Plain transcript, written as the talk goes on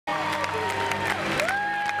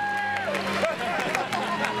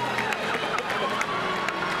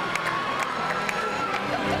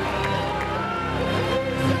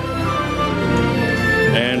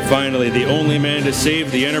finally, the only man to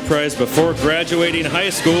save the Enterprise before graduating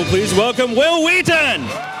high school. Please welcome Will Wheaton!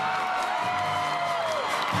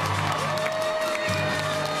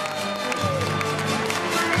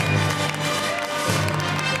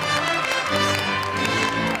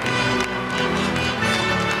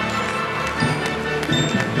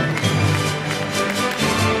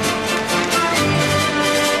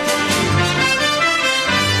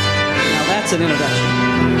 Now that's an introduction.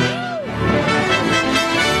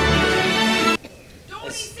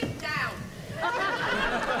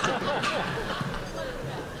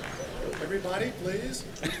 Everybody, please.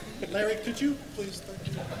 Larry, could you please? Thank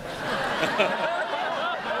you.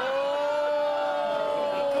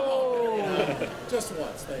 Come on. Just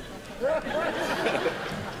once, thank you. Want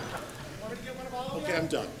me to get one of all? Okay, I'm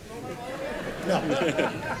done. No.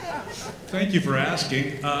 Thank you for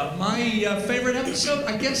asking. My favorite episode,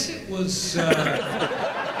 I guess it was...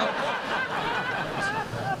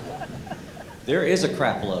 There is a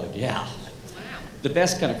crap load, yeah. The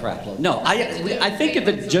best kind of crap load. No, I think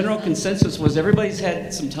the general consensus was everybody's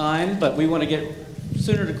had some time, but we want to get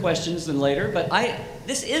sooner to questions than later. But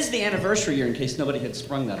this is the anniversary year, in case nobody had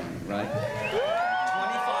sprung that on me, right?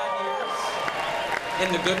 25 years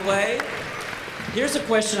in the good way. Here's a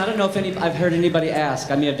question I don't know if I've heard anybody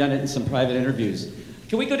ask. I may have done it in some private interviews.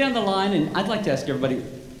 Can we go down the line, and I'd like to ask everybody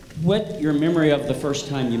what your memory of the first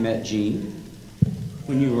time you met Gene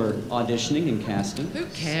when you were auditioning and casting? Who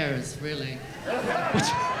cares, really?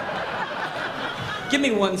 Give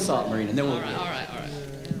me one thought, Marina, and then we'll... All right.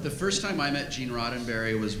 The first time I met Gene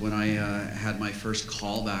Roddenberry was when I had my first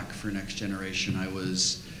callback for Next Generation. I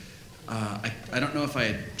was, I don't know if I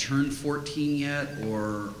had turned 14 yet,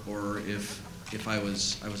 or if I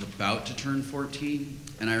was about to turn 14.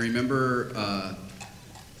 And I remember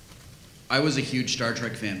I was a huge Star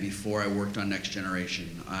Trek fan before I worked on Next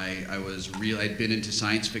Generation. I'd been into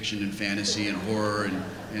science fiction and fantasy and horror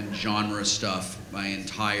and genre stuff my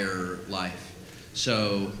entire life.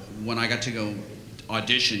 So when I got to go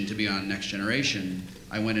audition to be on Next Generation,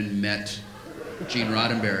 I went and met Gene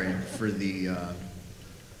Roddenberry for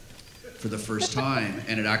the first time,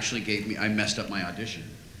 and it actually gave me, I messed up my audition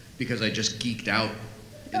because I just geeked out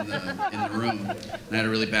in the room, and I had a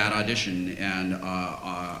really bad audition. And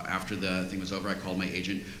after the thing was over, I called my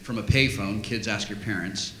agent from a payphone. Kids, ask your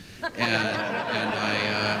parents. And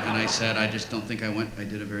I said, I just don't think I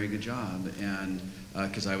did a very good job, and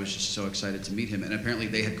because I was just so excited to meet him. And apparently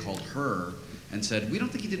they had called her and said, we don't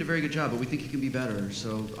think you did a very good job, but we think you can be better.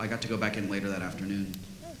 So I got to go back in later that afternoon,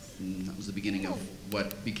 and that was the beginning of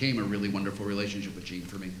what became a really wonderful relationship with Gene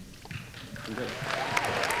for me.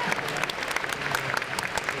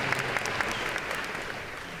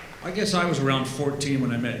 I guess I was around 14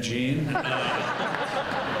 when I met Gene.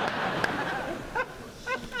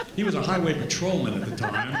 He was a highway patrolman at the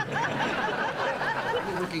time.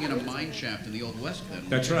 You were working in a mine shaft in the Old West then.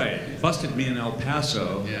 That's right. Busted me in El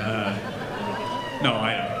Paso. Yeah.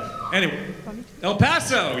 Anyway, El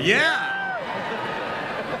Paso, yeah!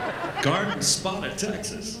 Garden Spot of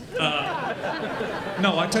Texas.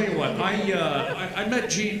 No, I tell you what, I met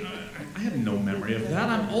Gene. I have no memory of that.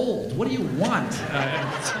 I'm old. What do you want?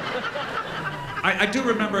 I do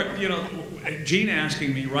remember, Gene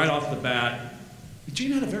asking me right off the bat.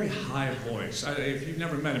 Gene had a very high voice. If you've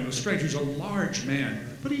never met him, it was strange. He was a large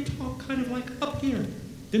man, but he talked kind of like up here,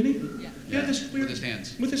 didn't he? Yeah. This weird, with his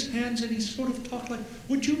hands. With his hands, and he sort of talked like,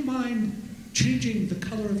 "Would you mind changing the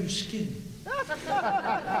color of your skin?"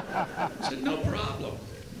 I said, "No problem.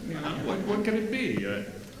 What can it be?"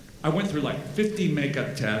 I went through like 50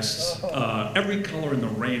 makeup tests, every color in the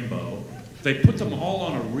rainbow. They put them all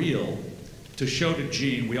on a reel to show to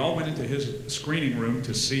Gene. We all went into his screening room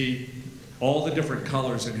to see all the different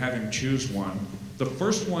colors and have him choose one. The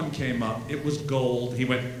first one came up, it was gold. He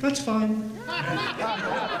went, "That's fine."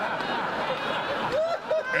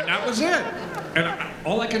 And that was it. And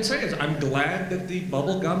all I can say is I'm glad that the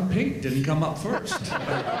bubblegum pink didn't come up first.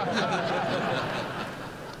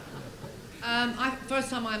 First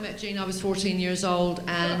time I met Gene, I was 14 years old,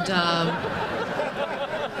 and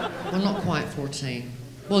well, not quite 14.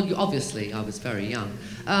 Well, obviously, I was very young,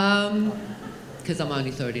 because I'm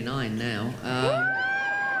only 39 now.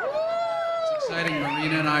 It's exciting.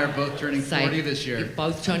 Marina and I are both turning 40 this year. You're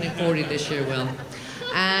both turning 40 this year, Will.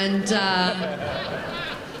 And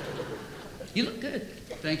you look good.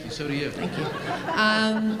 Thank you, so do you. Thank you.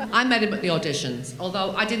 I met him at the auditions,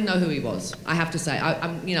 although I didn't know who he was, I have to say. I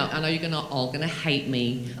know you're all gonna hate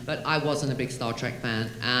me, but I wasn't a big Star Trek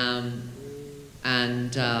fan.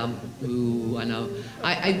 Ooh, I know.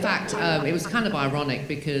 In fact, it was kind of ironic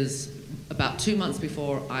because about 2 months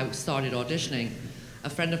before I started auditioning, a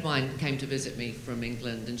friend of mine came to visit me from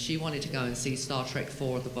England, and she wanted to go and see Star Trek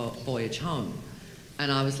IV: The Voyage Home.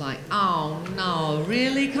 And I was like, oh no,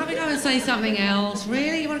 really? Can't we go and say something else?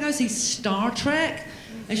 Really? You want to go see Star Trek?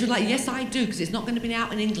 And she was like, yes, I do, because it's not going to be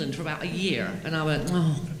out in England for about a year. And I went,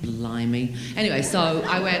 oh, blimey. Anyway, so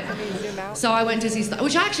I went to see Star,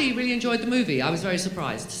 which I actually really enjoyed the movie. I was very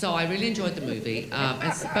surprised. So I really enjoyed the movie.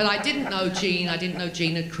 But I didn't know Gene. I didn't know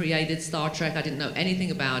Gene had created Star Trek. I didn't know anything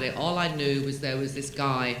about it. All I knew was there was this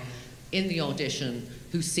guy in the audition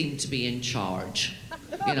who seemed to be in charge.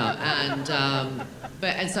 You know,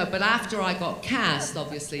 but after I got cast,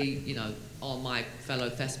 obviously, you know, all my fellow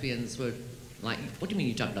thespians were like, what do you mean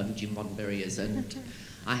you don't know who Gene Roddenberry is? And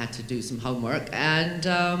I had to do some homework, and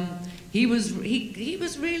he was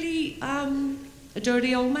really a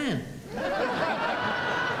dirty old man.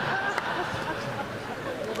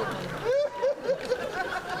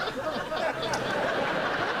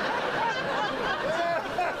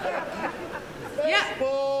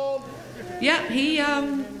 Yeah,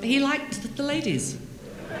 he liked the ladies.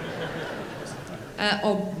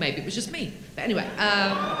 Or maybe it was just me. But anyway.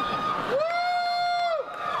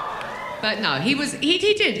 But no, he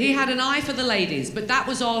did. He had an eye for the ladies, but that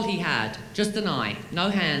was all he had. Just an eye. No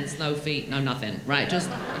hands, no feet, no nothing. Right, just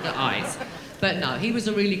the eyes. But no, he was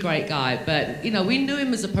a really great guy. But, you know, we knew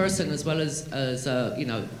him as a person as well as you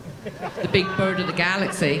know, the big bird of the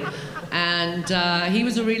galaxy. And he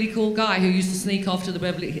was a really cool guy who used to sneak off to the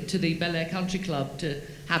Bel Air Country Club to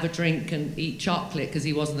have a drink and eat chocolate because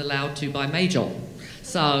he wasn't allowed to by Majel.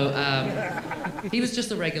 So he was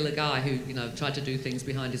just a regular guy who, you know, tried to do things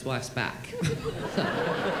behind his wife's back.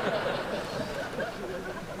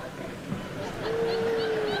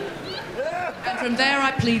 And from there,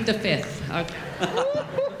 I plead the fifth. Okay.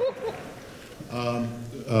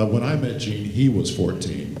 When I met Gene, he was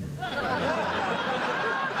 14.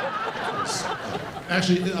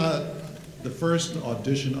 Actually, the first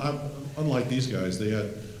audition, unlike these guys, they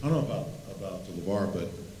had, I don't know about LeVar, but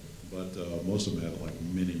most of them had like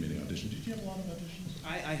many auditions. Did you have a lot of auditions?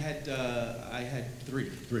 I had three.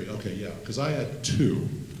 Three, okay, yeah, because I had two.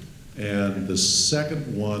 And the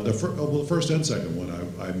second one, the first and second one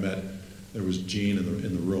I met, there was Gene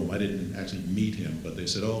in the room. I didn't actually meet him, but they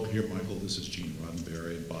said, oh, here, Michael, this is Gene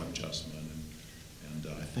Roddenberry and Bob Justman, and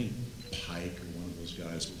I think Pike or one of those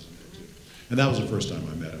guys was in there too. And that was the first time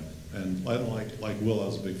I met him. And like Will, I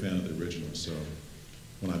was a big fan of the original, so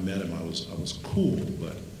when I met him, I was cool,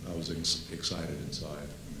 but I was excited inside. I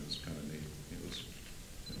mean, it was kind of neat. It was,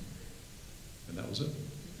 you know, and that was it.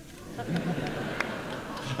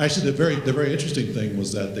 Actually, the very interesting thing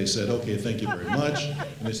was that they said, okay, thank you very much.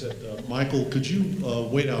 And they said, Michael, could you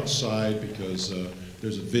wait outside because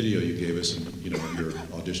there's a video you gave us, in, you know, your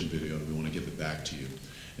audition video, and we want to give it back to you.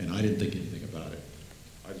 And I didn't think anything about it.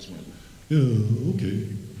 I just went, yeah, okay.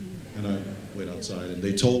 And I went outside, and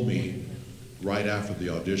they told me right after the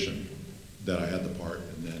audition that I had the part,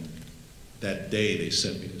 and then that day they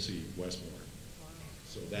sent me to see Westmore.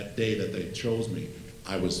 So that day that they chose me,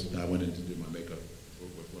 I went in to do my makeup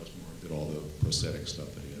with Westmore, did all the prosthetic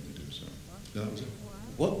stuff that he had to do, so that was it.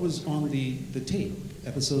 What was on the tape?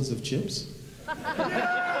 Episodes of Chips? I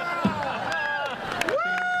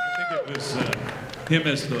think it was him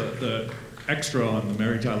as the extra on the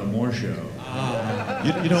Mary Tyler Moore Show.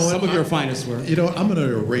 You know what? Some of your finest work. You know, I'm going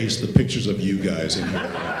to erase the pictures of you guys in here.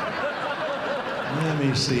 Let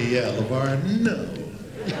me see. Yeah, LeVar, no.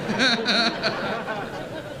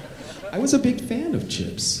 I was a big fan of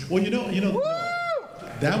Chips. Well, you know,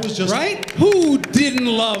 that was just right. Who didn't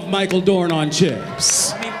love Michael Dorn on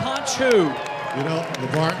Chips? I mean, Punch who? You know,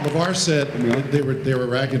 LeVar said they were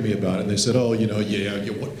ragging me about it, and they said, oh, you know,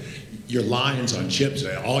 your lines on Chips,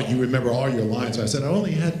 you remember all your lines. I said, I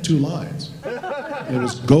only had 2 lines. It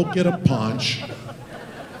was go get a punch,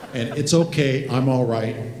 and it's okay, I'm all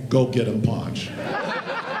right, go get a punch.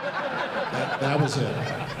 That was it.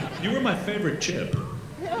 You were my favorite Chip.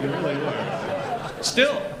 You really were.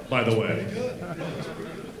 Still, by the way.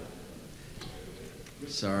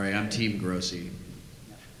 Sorry, I'm Team Grossi.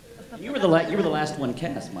 You were the last one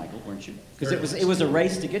cast, Michael, weren't you? Because it was a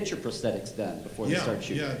race to get your prosthetics done before they started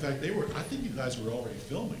shooting. Yeah, in fact, I think you guys were already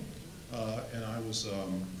filming, and I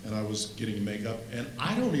was getting makeup, and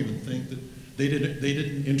I don't even think that they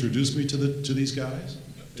didn't introduce me to these guys.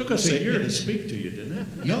 Took us a year to speak to you, didn't it?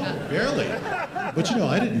 No, barely. But you know,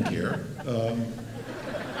 I didn't care.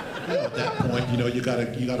 At that point, you know, you got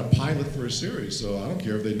a pilot for a series, so I don't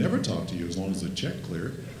care if they never talk to you as long as the check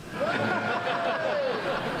cleared.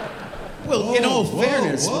 Well, in all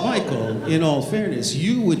fairness, Michael, in all fairness,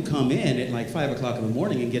 you would come in at like 5 o'clock in the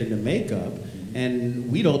morning and get into makeup,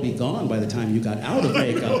 and we'd all be gone by the time you got out of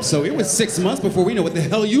makeup. So it was 6 months before we know what the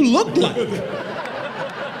hell you looked like.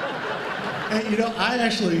 And you know,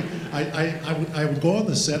 I would go on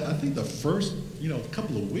the set, I think the first,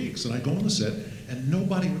 couple of weeks, and I'd go on the set, and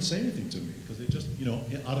nobody would say anything to me, because they just,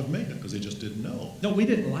 out of makeup, because they just didn't know. No, we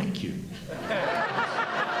didn't like you.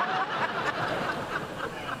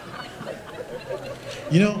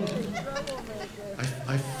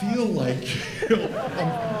 I feel like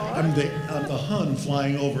I'm the Hun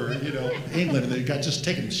flying over, England, and they got just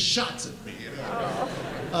taking shots at me.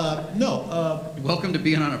 Welcome to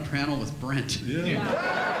being on a panel with Brent.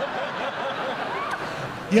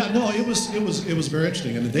 Yeah, no, it was very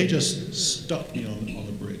interesting, and they just stuck me on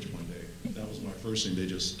the bridge one day. That was my first thing. They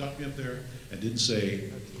just stuck me up there and didn't say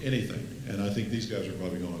anything. And I think these guys are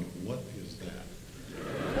probably going, "What is that?"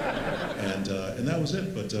 And that was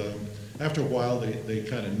it. But after a while, they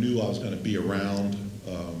kind of knew I was going to be around,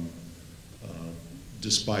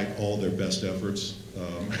 despite all their best efforts. So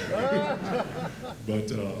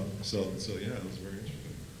yeah, it was very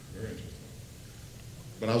interesting. Very interesting.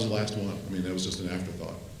 But I was the last one. I mean, that was just an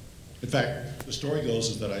afterthought. In fact, the story goes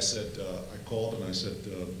is that I said, I called and I said,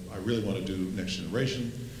 I really want to do Next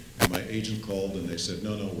Generation. And my agent called and they said,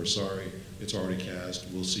 no, we're sorry. It's already cast.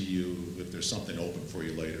 We'll see you if there's something open for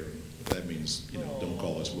you later. That means, don't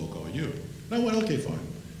call us, we'll call you. And I went, okay, fine.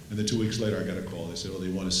 And then 2 weeks later, I got a call. They said, well, they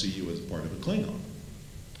want to see you as part of a Klingon.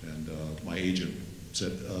 And my agent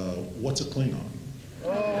said, what's a Klingon?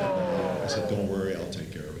 I said, don't worry, I'll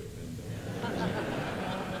take care of it.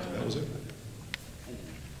 And that was it.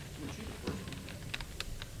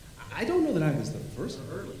 I don't know that I was the first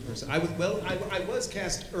person. I was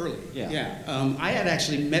cast early. Yeah. I had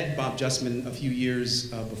actually met Bob Justman a few years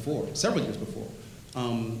before, several years before.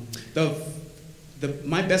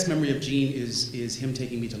 My best memory of Gene is him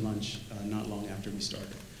taking me to lunch not long after we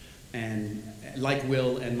started. And like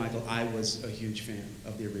Will and Michael, I was a huge fan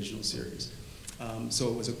of the original series. So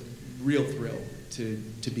it was a real thrill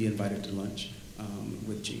to be invited to lunch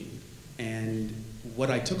with Gene. And what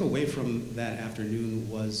I took away from that afternoon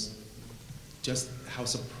was just how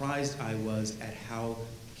surprised I was at how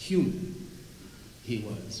human he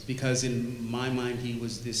was. Because in my mind, he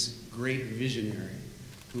was this great visionary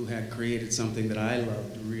who had created something that I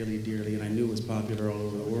loved really dearly and I knew was popular all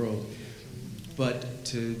over the world. But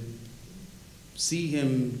to see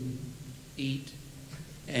him eat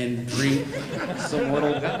and drink Some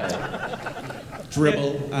little guy.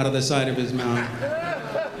 dribble out of the side of his mouth,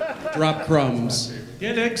 drop crumbs. He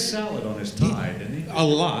had egg salad on his tie, didn't he? A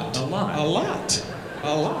lot. A lot. A lot.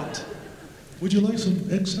 A lot. Would you like some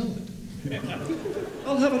egg salad?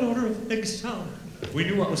 I'll have an order of egg salad. We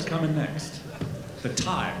knew what was coming next. The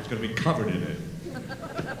tie was going to be covered in it.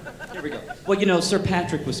 Here we go. Well, Sir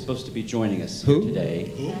Patrick was supposed to be joining us Who?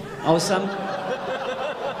 today. Who? Oh, some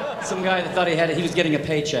guy that thought he was getting a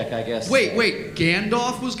paycheck, I guess. Wait,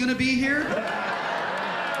 Gandalf was gonna be here?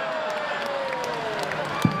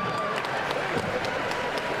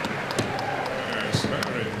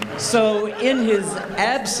 So, in his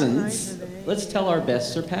absence, let's tell our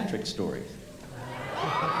best Sir Patrick stories.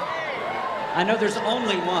 I know there's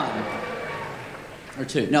only one. Or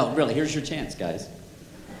two. No, really, here's your chance, guys.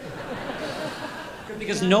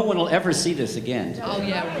 Because no one will ever see this again today. Oh,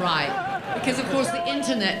 yeah, right. Because, of course, the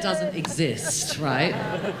internet doesn't exist, right?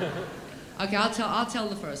 Okay, I'll tell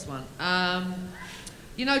the first one.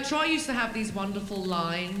 Troy used to have these wonderful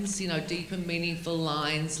lines, deep and meaningful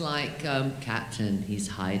lines like, Captain, he's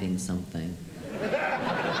hiding something.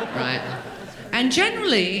 Right? And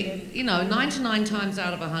generally, 99 times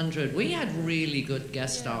out of 100, we had really good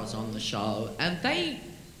guest stars on the show, and I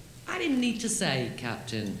didn't need to say,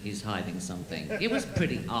 Captain, he's hiding something. It was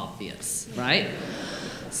pretty obvious, right?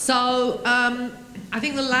 So, I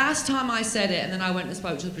think the last time I said it, and then I went and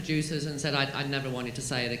spoke to the producers and said I never wanted to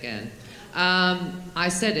say it again. I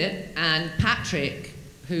said it, and Patrick,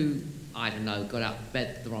 who, I don't know, got out of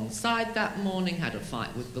bed the wrong side that morning, had a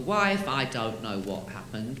fight with the wife, I don't know what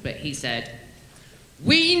happened, but he said,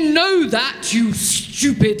 "We know that, you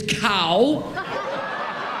stupid cow!"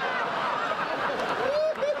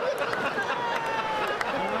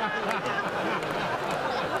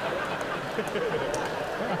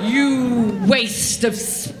 "You waste of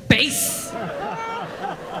space!"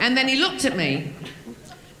 And then he looked at me,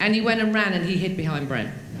 and he went and ran and he hid behind Brent.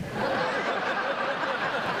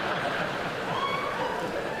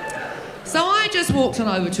 So I just walked on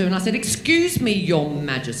over to him and I said, "Excuse me, Your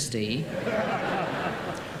Majesty.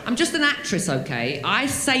 I'm just an actress, okay? I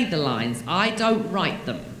say the lines, I don't write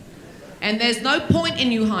them. And there's no point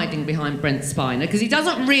in you hiding behind Brent Spiner, because he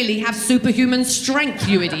doesn't really have superhuman strength,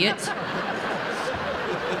 you idiot."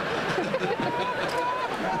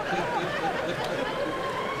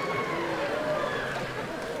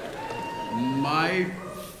 my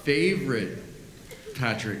favorite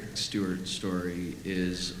Patrick Stewart story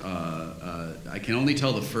is I can only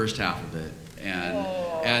tell the first half of it,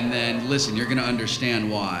 and then listen, you're going to understand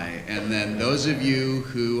why. And then those of you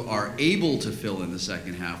who are able to fill in the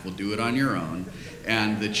second half will do it on your own.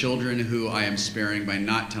 And the children who I am sparing by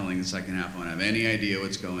not telling the second half won't have any idea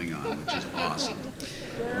what's going on, which is awesome.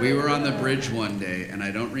 We were on the bridge one day, and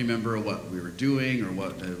I don't remember what we were doing or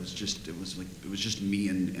what. It was just me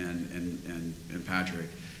and Patrick.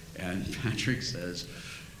 And Patrick says,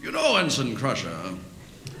 "You know, Ensign Crusher,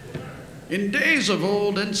 in days of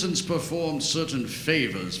old, ensigns performed certain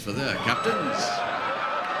favors for their captains."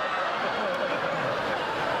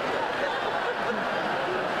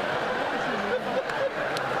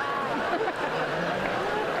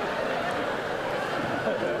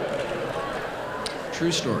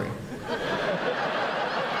 True story.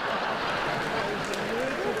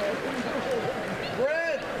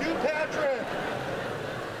 Brad, you Patrick.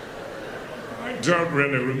 I don't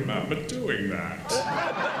really remember doing that.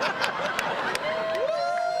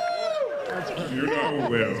 You know,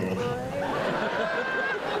 Will,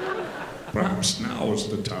 perhaps now is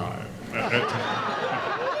the time.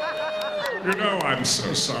 You know, I'm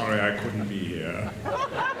so sorry I couldn't be here.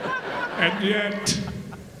 And yet,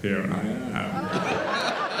 here I am.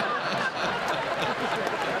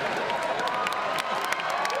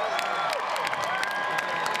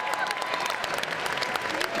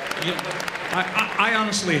 I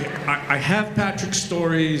honestly, I have Patrick's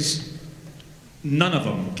stories. None of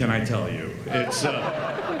them can I tell you. It's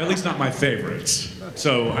at least not my favorites.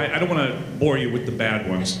 So I don't want to bore you with the bad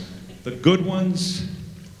ones. The good ones,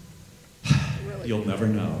 you'll never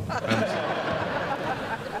know.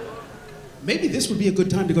 Maybe this would be a good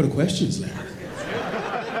time to go to questions, Larry.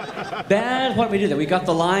 Bad, why don't we do that? We got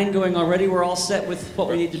the line going already. We're all set with what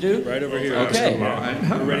we need to do? Right over here. Okay.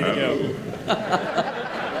 We're ready to go.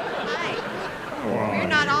 You're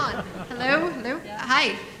not on. Hello? Hello?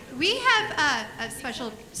 Hi. We have a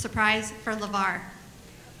special surprise for LeVar.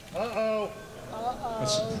 Uh-oh. A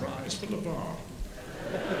surprise for LeVar.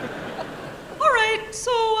 All right,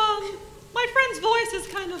 so my friend's voice is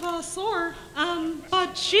kind of sore,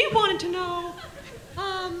 but she wanted to know,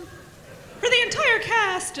 for the entire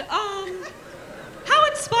cast, how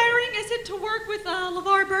inspiring is it to work with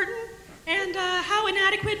LeVar Burton, and how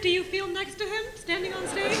inadequate do you feel next to him, standing on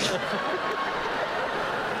stage?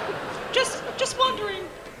 Just wondering,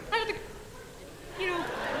 out of the,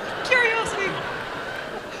 curiosity.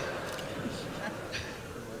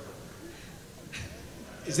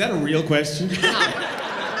 Is that a real question?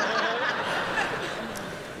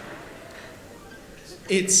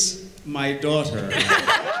 It's my daughter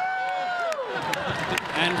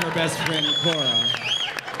and her best friend Cora.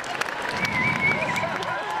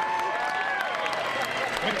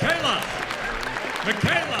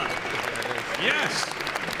 Michaela! Yes!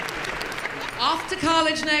 Off to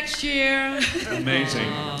college next year.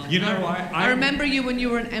 Amazing. You know, I remember you when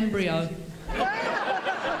you were an embryo.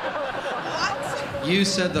 You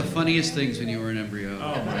said the funniest things when you were an embryo.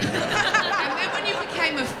 Oh my God. And then when you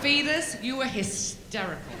became a fetus, you were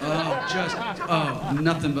hysterical.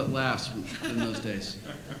 Nothing but laughs in those days.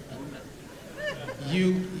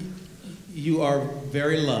 You are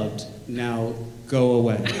very loved. Now go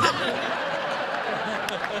away.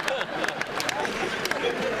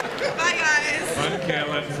 Bye, guys. Bye,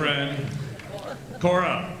 Michaela, friend.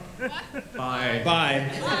 Cora. Bye. Bye.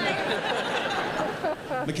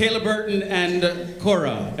 Michaela Burton and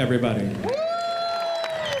Cora, everybody.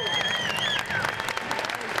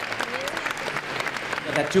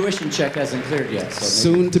 That tuition check hasn't cleared yet. So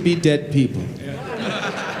Soon to be dead people. I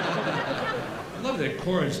love that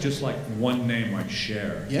Cora's just like one name, like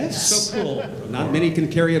Cher. Yes. So cool. Not many can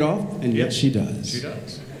carry it off, and yet she does. She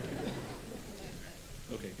does.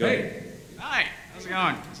 Okay, go. Hey. Hi, how's it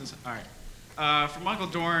going? All right. From Michael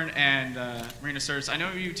Dorn and Marina Sirtis, I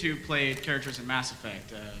know you two played characters in Mass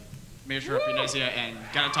Effect, Major Epinezia and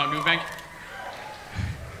Gatatog Newbank.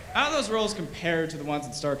 How do those roles compare to the ones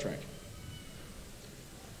in Star Trek?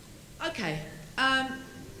 Okay.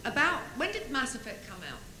 About when did Mass Effect come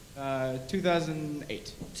out?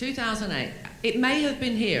 2008. 2008. It may have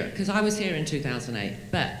been here because I was here in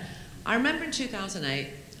 2008. But I remember in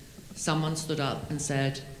 2008, someone stood up and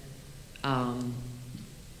said,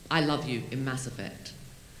 "I love you" in Mass Effect.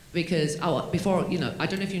 Because, before, I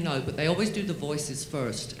don't know if you know, but they always do the voices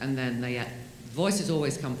first, and then voices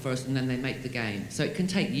always come first, and then they make the game. So it can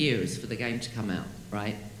take years for the game to come out,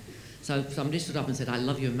 right? So somebody stood up and said, "I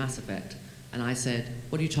love you in Mass Effect." And I said,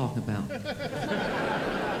 "What are you talking about?"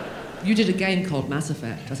 "You did a game called Mass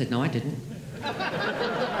Effect." I said, "No, I didn't."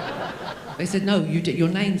 They said, no, your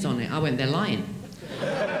name's on it. I went, they're lying.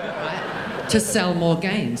 Right? To sell more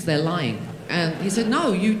games, they're lying. And he said,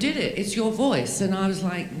 no, you did it. It's your voice. And I was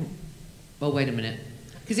like, well, wait a minute.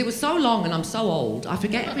 Because it was so long and I'm so old, I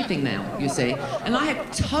forget everything now, you see. And I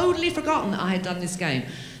had totally forgotten that I had done this game.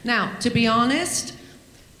 Now, to be honest,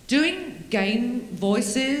 doing game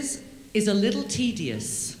voices is a little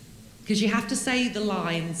tedious. Because you have to say the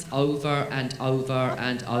lines over and over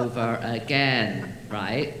and over again,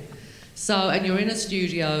 right? So, and you're in a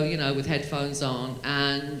studio, you know, with headphones on,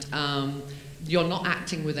 and you're not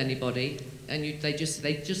acting with anybody, and they just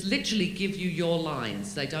literally give you your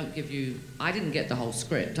lines. They don't give you, I didn't get the whole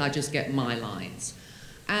script, I just get my lines.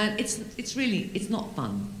 And it's really, it's not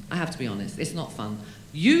fun, I have to be honest, it's not fun.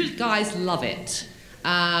 You guys love it,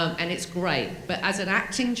 and it's great, but as an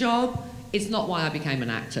acting job, it's not why I became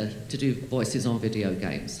an actor, to do voices on video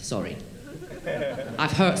games, sorry.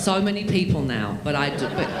 I've hurt so many people now,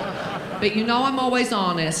 but you know I'm always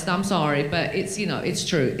honest, I'm sorry, but it's, you know, it's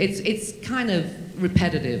true. It's kind of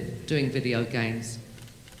repetitive doing video games.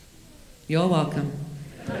 You're welcome.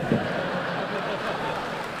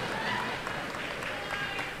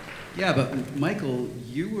 Yeah, but Michael,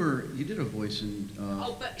 you did a voice in...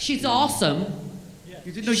 Oh, but she's awesome.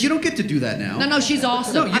 No, you don't get to do that now. No, she's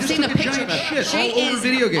awesome. No, you I've just seen took a picture of her. shit She all over is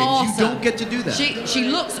video games. awesome. You don't get to do that. She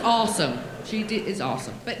looks awesome. Is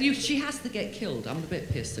awesome. But she has to get killed. I'm a bit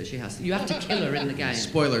pissed that she has to. You have to kill her in the game.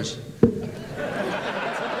 Spoilers.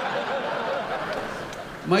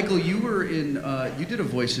 Michael, you were in, you did a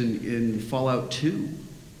voice in Fallout 2.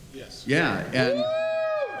 Yes. Yeah, and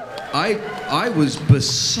I was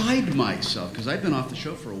beside myself, because I'd been off the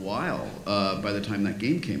show for a while by the time that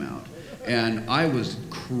game came out. And I was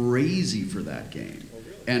crazy for that game.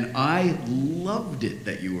 And I loved it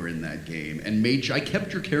that you were in that game and made sure I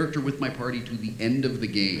kept your character with my party to the end of the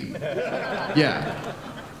game. Yeah.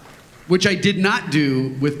 Which I did not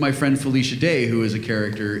do with my friend Felicia Day, who is a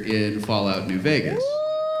character in Fallout New Vegas.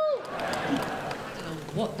 I don't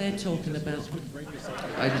know what they're talking about.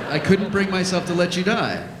 I couldn't bring myself to let you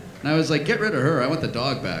die. And I was like, get rid of her, I want the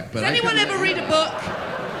dog back. But Does anyone ever read a book?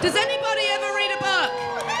 Does anybody ever read a book?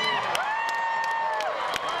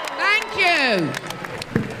 Thank you.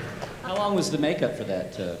 How long was the makeup for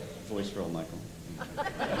that voice role, Michael?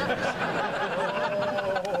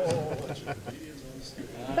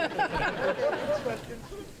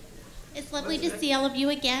 It's lovely to see all of you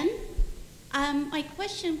again. My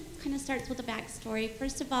question kind of starts with a backstory.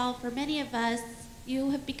 First of all, for many of us,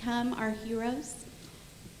 you have become our heroes.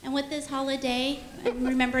 And with this holiday, in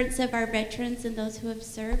remembrance of our veterans and those who have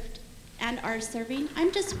served and are serving,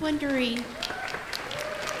 I'm just wondering,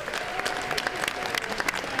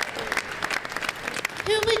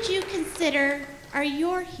 who would you consider are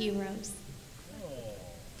your heroes?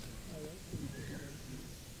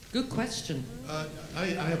 Good question. I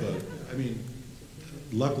have I mean,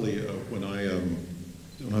 luckily when I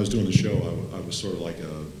was doing the show, I was sort of like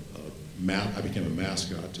I became a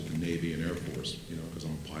mascot to the Navy and Air Force, you know, because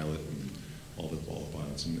I'm a pilot and all the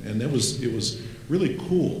pilots, and it was really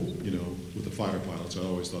cool, you know, with the fighter pilots. I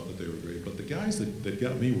always thought that they were great, but the guys that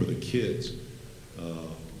got me were the kids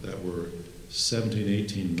that were 17,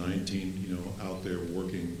 18, 19, you know, out there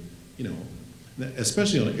working, you know,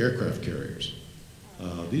 especially on aircraft carriers.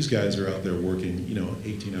 These guys are out there working, you know,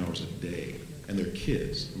 18 hours a day, and they're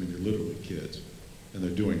kids. I mean, they're literally kids, and they're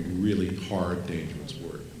doing really hard, dangerous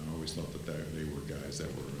work. And I always thought that they were guys that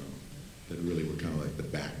really were kind of like the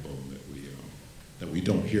backbone that we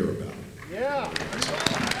don't hear about. Yeah.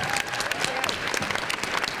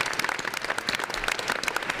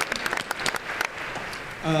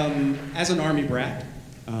 As an Army brat,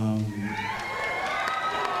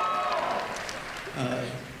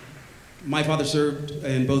 my father served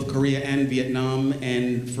in both Korea and Vietnam,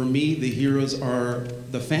 and for me, the heroes are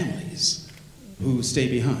the families who stay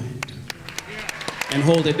behind and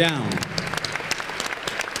hold it down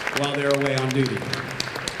while they're away on duty.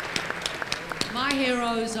 My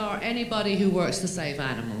heroes are anybody who works to save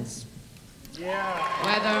animals. Yeah.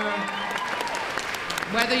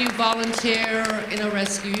 Whether you volunteer in a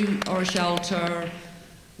rescue or a shelter,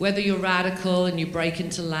 whether you're radical and you break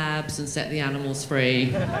into labs and set the animals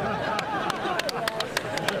free.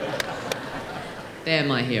 They're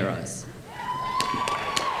my heroes.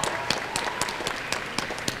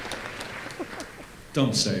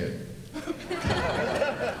 Don't say it.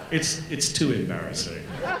 It's too embarrassing.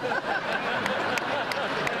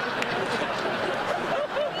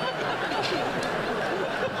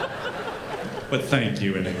 But thank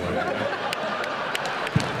you anyway.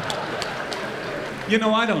 You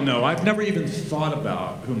know, I don't know. I've never even thought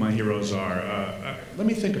about who my heroes are. Let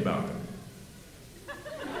me think about it.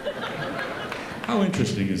 How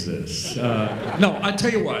interesting is this? No, I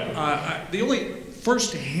tell you what. The only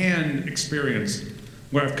first-hand experience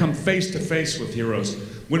where I've come face to face with heroes,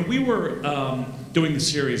 when we were doing the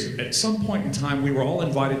series, at some point in time, we were all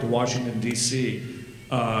invited to Washington, D.C.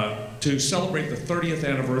 To celebrate the 30th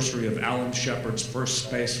anniversary of Alan Shepard's first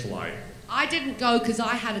space flight. I didn't go because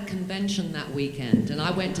I had a convention that weekend, and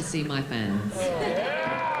I went to see my fans.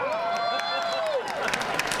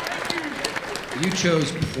 You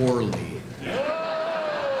chose poorly.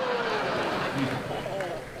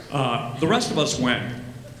 The rest of us went,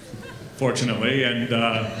 fortunately, and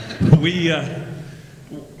we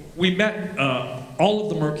met all of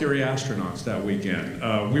the Mercury astronauts that weekend.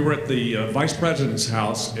 We were at the Vice President's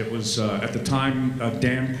house. It was, at the time,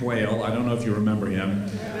 Dan Quayle. I don't know if you remember him.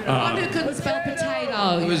 One who couldn't spell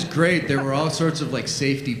potato. It was great. There were all sorts of like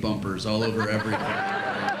safety bumpers all over everything.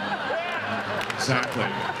 Exactly.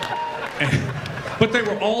 But they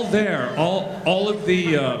were all there. All of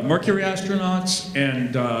the Mercury astronauts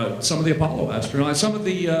and some of the Apollo astronauts, some of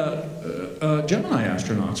the Gemini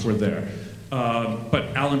astronauts were there.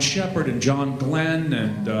 But Alan Shepard and John Glenn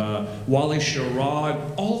and Wally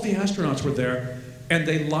Schirra, all of the astronauts were there, and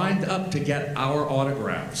they lined up to get our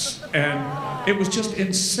autographs. And it was just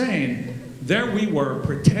insane. There we were,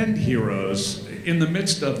 pretend heroes, in the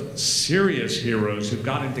midst of serious heroes who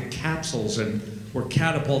got into capsules and were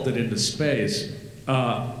catapulted into space.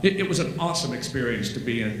 It was an awesome experience to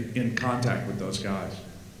be in contact with those guys.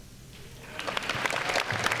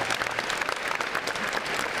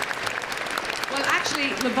 Well, actually,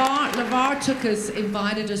 LeVar took us,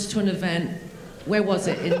 invited us to an event. Where was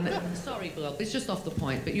it? Sorry, Bob, it's just off the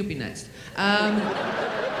point, but you'll be next.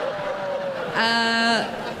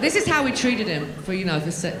 This is how we treated him for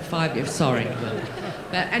 5 years. Sorry,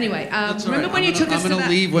 but anyway, remember when you took us to that? I'm going to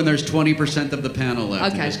leave when there's 20% of the panel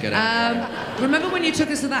left. Okay. Just get out. Remember when you took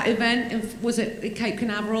us to that event? Was it at Cape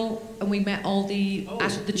Canaveral, and we met all the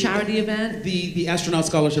charity event? The Astronaut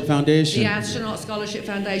Scholarship Foundation. The Astronaut Scholarship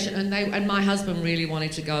Foundation, and my husband really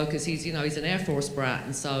wanted to go because he's an Air Force brat,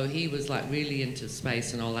 and so he was like really into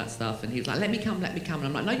space and all that stuff, and he was like, let me come, and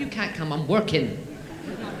I'm like, no, you can't come, I'm working.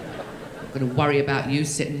 I'm going to worry about you,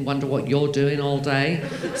 sit and wonder what you're doing all day.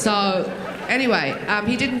 So anyway,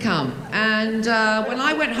 he didn't come, and when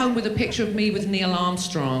I went home with a picture of me with Neil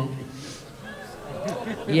Armstrong,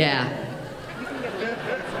 yeah.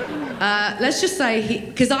 Let's just say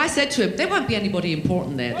because I said to him, there won't be anybody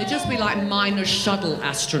important there. There'll just be like minor shuttle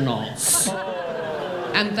astronauts.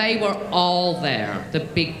 And they were all there, the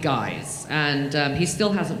big guys. And he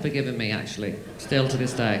still hasn't forgiven me, actually, still to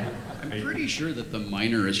this day. I'm pretty sure that the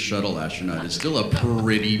minorest shuttle astronaut is still a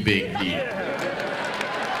pretty big deal.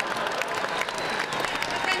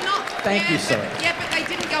 Thank you, sir. Yeah, but they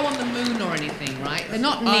didn't go on the moon or anything, right? They're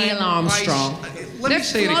not Neil Armstrong. Let me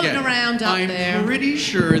say it again. They're floating around up there. I'm pretty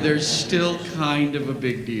sure there's still kind of a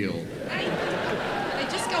big deal. They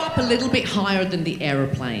just go up a little bit higher than the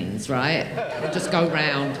aeroplanes, right? They just go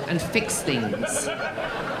round and fix things.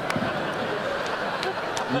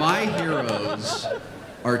 My heroes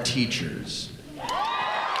are teachers.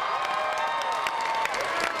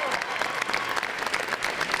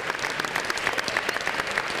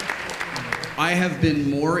 I have been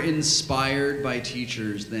more inspired by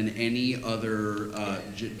teachers than any other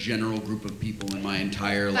general group of people in my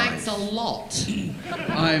entire life. Thanks a lot.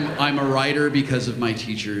 I'm a writer because of my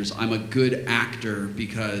teachers. I'm a good actor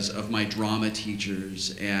because of my drama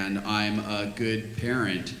teachers. And I'm a good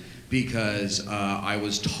parent because I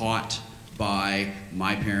was taught by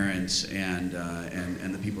my parents and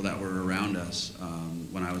the people that were around us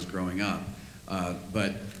when I was growing up.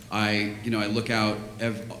 But I look out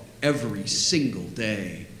every single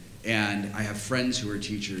day, and I have friends who are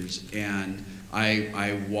teachers, and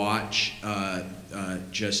I watch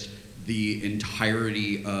just the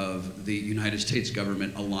entirety of the United States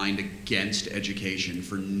government aligned against education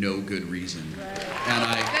for no good reason.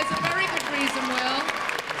 And There's a very good reason, Will.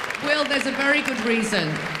 Will, there's a very good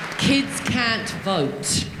reason. Kids can't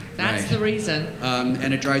vote. That's the reason.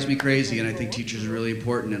 And it drives me crazy, and I think teachers are really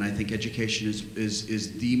important, and I think education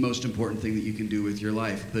is the most important thing that you can do with your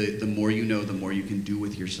life. The more you know, the more you can do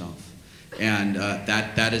with yourself. And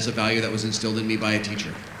that is a value that was instilled in me by a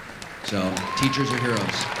teacher. So, teachers are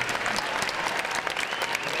heroes.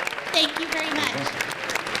 Thank you very much.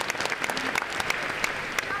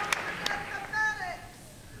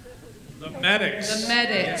 The medics. The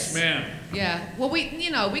medics. Yes, ma'am. Yeah. Well, we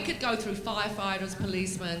could go through firefighters,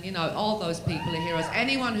 policemen, all those people are heroes.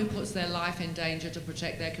 Anyone who puts their life in danger to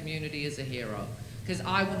protect their community is a hero. Because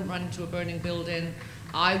I wouldn't run into a burning building.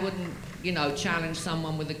 I wouldn't, challenge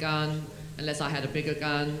someone with a gun unless I had a bigger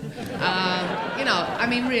gun. You know, I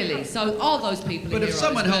mean, really. So all those people. But are if heroes,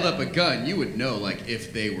 someone held up a gun, you would know, like,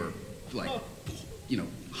 if they were, like, you know,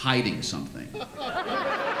 hiding something.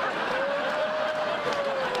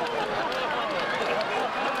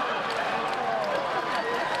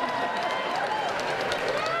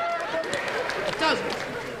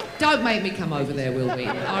 Don't make me come over there, Will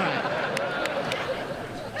Wheaton. All right.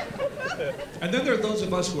 And then there are those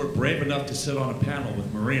of us who are brave enough to sit on a panel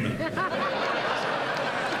with Marina.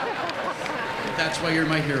 That's why you're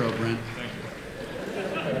my hero, Brent. Thank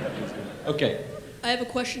you. Okay. I have a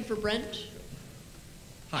question for Brent.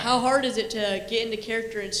 Hi. How hard is it to get into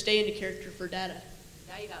character and stay into character for Data?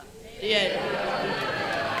 Yeah.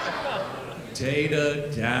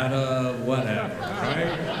 Data, whatever,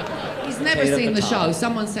 right? He's never seen the show.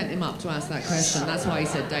 Someone sent him up to ask that question. That's why he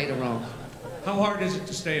said Data wrong. How hard is it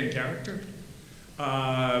to stay in character?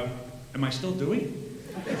 Am I still doing?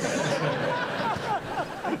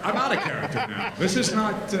 I'm out of character now. This is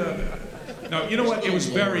not... No, you know what? It was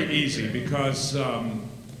very easy because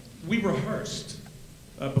we rehearsed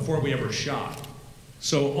before we ever shot.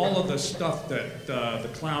 So all of the stuff that, the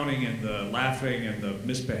clowning and the laughing and the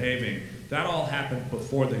misbehaving, that all happened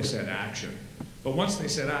before they said action. But once they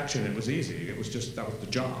said action, it was easy. It was just, that was the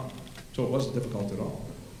job. So it wasn't difficult at all.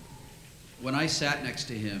 When I sat next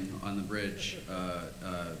to him on the bridge,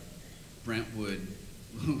 Brent would,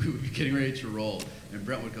 we would be getting ready to roll, and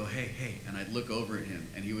Brent would go, hey, hey, and I'd look over at him,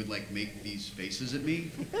 and he would like make these faces at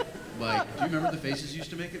me. Like, do you remember the faces you used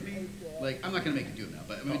to make at me? Like, I'm not gonna make you do it now,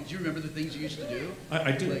 but I mean, do you remember the things you used to do?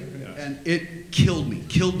 I do, Like, yes. And it killed me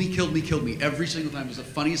every single time. It was the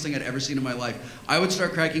funniest thing I'd ever seen in my life. I would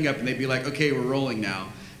start cracking up, and they'd be like, okay, we're rolling now.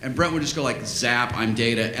 And Brent would just go like, zap, I'm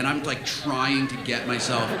Data, and I'm like trying to get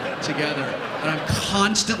myself together. And I'm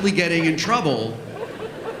constantly getting in trouble.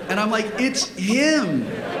 And I'm like, it's him.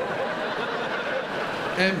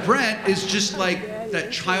 And Brent is just like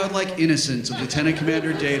that childlike innocence of Lieutenant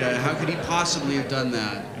Commander Data. How could he possibly have done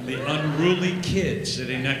that? And the unruly kid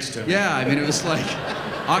sitting next to him. Yeah, I mean, it was like,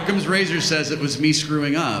 Occam's razor says it was me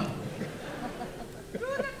screwing up.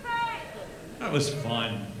 That was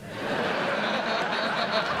fun.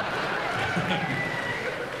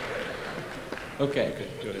 Okay,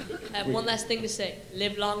 good. I have one last thing to say.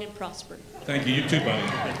 Live long and prosper. Thank you. You too, buddy.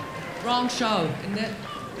 Wrong show, isn't it?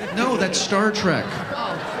 No, that's Star Trek.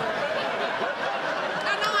 Oh.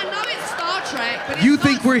 No, I know it's Star Trek, but it's You not,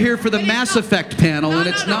 think we're here for the Mass Effect panel, and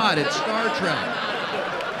it's not. no, It's Star Trek.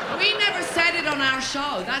 We never said it on our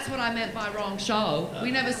show. That's what I meant by wrong show. We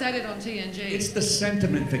never said it on TNG. It's the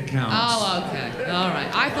sentiment that counts. Oh, okay. All right.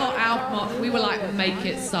 I thought we were like, make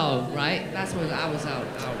it so, right? That's what I was out.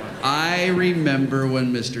 I remember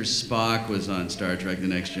when Mr. Spock was on Star Trek The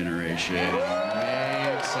Next Generation.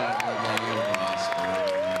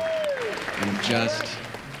 And just...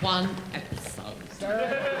 One episode.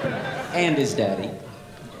 And his daddy.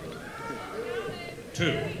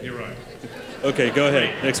 2, you're right. Okay, go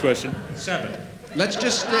ahead. Next question. 7. Let's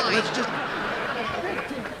just...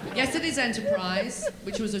 Yes, it is Enterprise,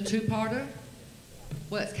 which was a 2-parter.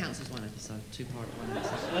 Well, it counts as one episode. 2-part, 1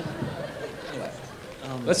 episode.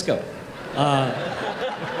 Let's go. I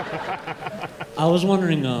was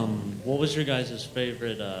wondering, what was your guys'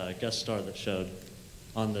 favorite guest star that showed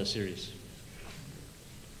on the series?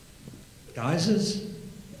 Guyses?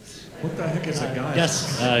 What the heck is a guys?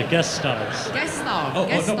 Guest stars. Guest star. Oh,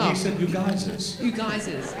 guest no, star. he said you guyses. You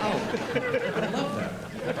guyses. Oh. I love that.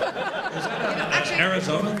 Is that actually,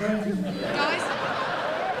 Arizona thing?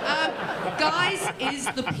 Guys is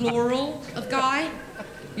the plural of guy.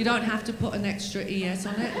 You don't have to put an extra ES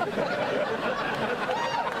on it.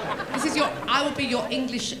 This is I will be your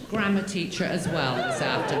English grammar teacher as well this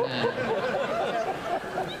afternoon.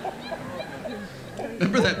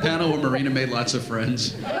 Remember that panel where Marina made lots of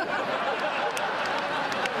friends?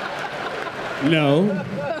 No.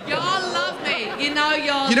 Y'all love me. You know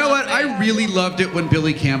y'all. You know love what? me. I really loved it when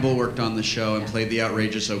Billy Campbell worked on the show and played the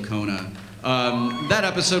outrageous O'Kona. That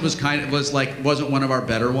episode wasn't one of our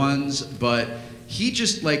better ones, but he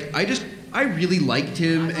just I really liked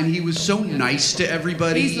him, and he was so nice to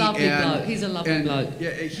everybody. He's a lovely bloke. He's a lovely bloke.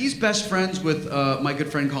 Yeah, he's best friends with my good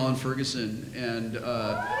friend Colin Ferguson, and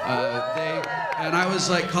I was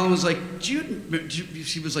like, Colin was like, she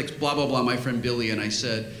was like, blah blah blah, my friend Billy, and I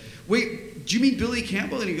said, wait. Do you mean Billy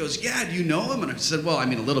Campbell? And he goes, yeah, do you know him? And I said, well, I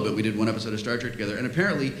mean a little bit. We did one episode of Star Trek together. And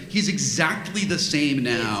apparently, he's exactly the same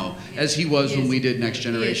now as he was when we did Next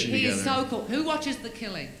Generation together. He is so cool. Who watches The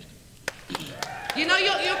Killing? You know,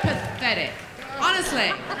 you're pathetic.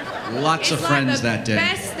 Honestly. Lots of friends that day.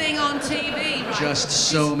 Best thing on TV, right? Just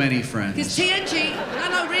so many Because friends. TNG,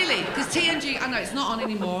 no, really, because TNG, I know it's not on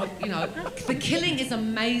anymore, you know, The Killing is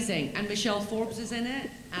amazing, and Michelle Forbes is in it,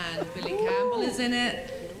 and Billy Campbell is in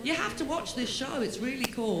it. You have to watch this show, it's really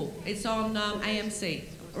cool. It's on AMC,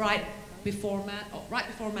 right before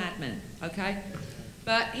Mad Men, okay?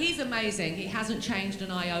 But he's amazing, he hasn't changed an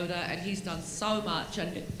iota, and he's done so much,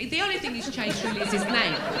 and the only thing he's changed really is his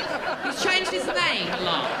name. He's changed his name a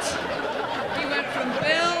lot. He went from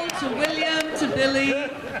Bill to William to Billy.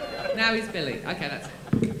 Now he's Billy. Okay, that's it.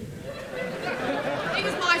 He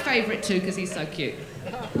was my favourite too because he's so cute.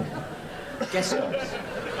 Guest stars.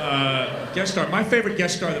 Guest star. My favorite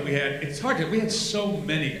guest star that we had. It's hard to. We had so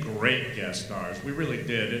many great guest stars. We really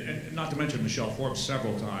did, and not to mention Michelle Forbes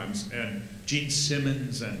several times, and Gene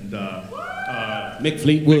Simmons, and Mick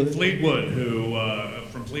Fleetwood. Mick Fleetwood, who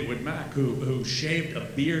from Fleetwood Mac, who shaved a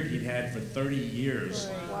beard he'd had for 30 years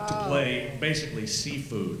to play basically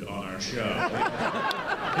seafood on our show.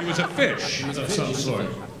 He was a fish of some sort.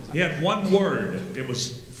 He had one word. It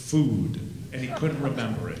was food, and he couldn't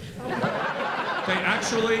remember it. They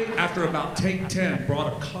actually, after about take 10,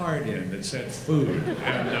 brought a card in that said food,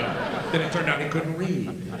 and then it turned out he couldn't read.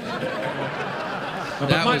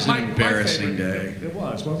 That was an embarrassing day. It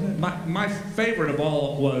was, wasn't it? My favorite of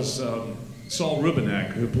all was Saul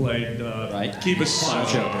Rubinek, who played Kibas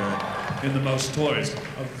Pancho in The Most Toys.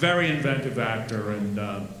 A very inventive actor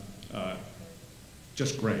and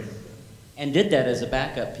just great. And did that as a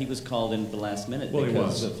backup. He was called in at the last minute. Well, he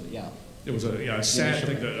was. Yeah. It was a sad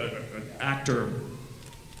thing that an actor.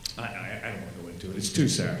 I don't want to go into it. It's too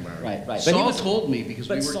sad, Larry. Right, right. Saul told me, because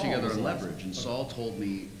we worked Saul together was on awesome. Leverage, and Saul told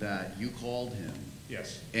me that you called him.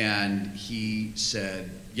 Yes. And he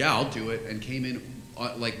said, yeah, I'll do it, and came in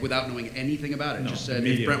like without knowing anything about it. No, just said, if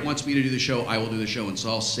immediately. Brent wants me to do the show, I will do the show. And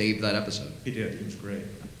Saul saved that episode. He did. He was great.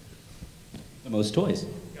 The Most Toys.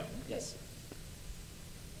 Yeah. Yes.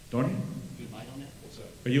 Donnie?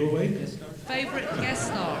 Are you awake? Favourite guest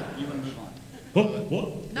star? You want to move on?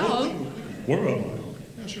 What? No. Where am I?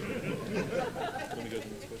 Yeah, sure.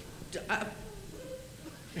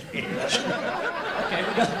 Okay,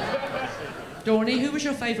 we go. Dorney, who was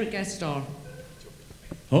your favourite guest star?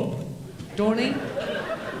 Oh? Dorney?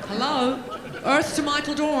 Hello? Earth to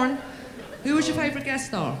Michael Dorn. Who was your favourite guest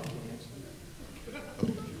star?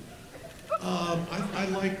 I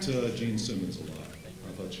liked Gene Simmons a lot.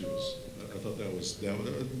 I thought she was. I thought that was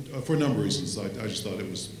for a number of reasons. I just thought it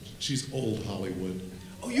was. She's old Hollywood.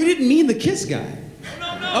 Oh, you didn't mean the Kiss guy.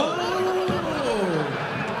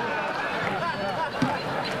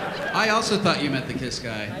 I also thought you meant the Kiss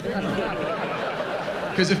guy.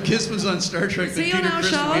 Because if Kiss was on Star Trek, Is then he Peter on our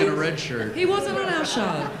Criss show? would be in a red shirt. He wasn't on our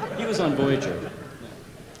show. He was on Voyager.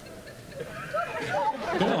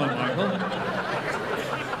 Go on, Michael.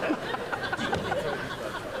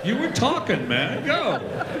 You were talking, man. Go.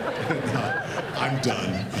 I'm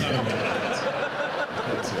done.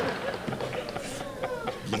 That's it.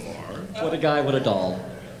 LeVar. What a guy, what a doll.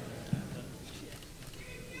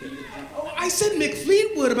 Oh, I said Mick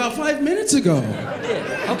Fleetwood about 5 minutes ago.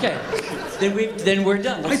 Okay. Then we're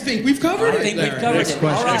done. I think we've covered it. I think we've Larry. covered Next it.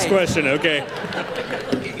 question. All right. Next question. Okay.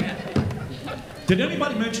 Did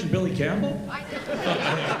anybody mention Billy Campbell?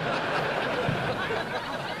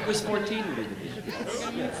 He was 14 when he did it.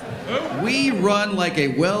 We run like a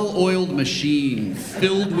well-oiled machine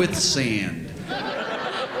filled with sand.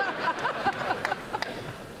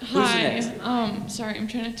 next? Hi. Sorry, I'm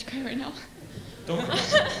trying not to cry right now. Don't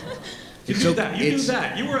cry. You do that. You do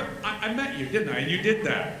that. You were. I met you, didn't I? And you did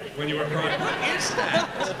that when you were crying. What is that?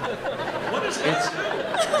 What is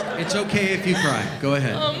that? It's okay if you cry. Go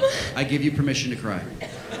ahead. I give you permission to cry.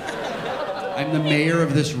 I'm the mayor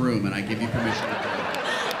of this room, and I give you permission to cry.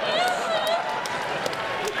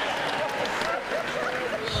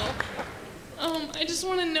 I just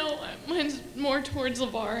want to know. Mine's more towards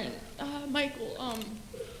LeVar and Michael.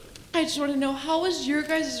 I just want to know, how was your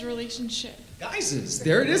guys' relationship? Guys,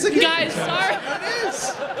 there it is again. Guys, sorry. There it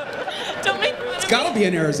is. Don't make fun It's of got to be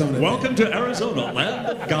in Arizona. Welcome to Arizona, land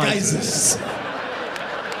of geysers.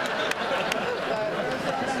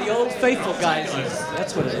 It's the old faithful guys.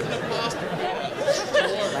 That's what it is.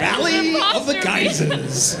 Valley of the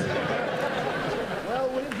Geysers.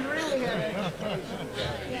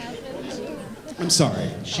 I'm sorry.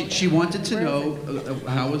 She wanted to know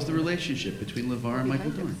how was the relationship between LeVar and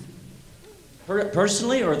Michael Dorn.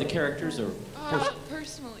 Personally, or the characters, or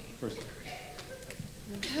personally.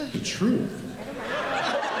 The truth.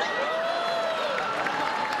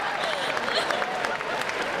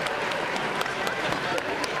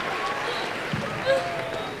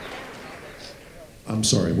 I'm I'm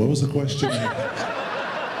sorry, what was the question?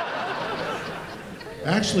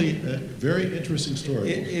 Actually, a very interesting story.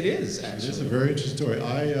 It is, actually. It is a very interesting story.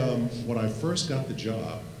 When I first got the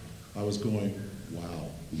job, I was going, wow,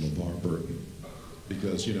 LeVar Burton.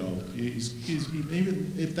 Because, you know, he's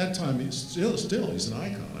even at that time, he's still he's an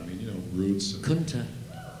icon. I mean, you know, Roots.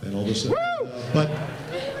 And all this stuff.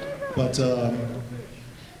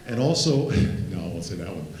 And also, no, I won't say that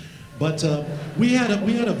one. But we had a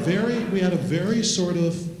very sort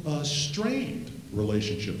of strained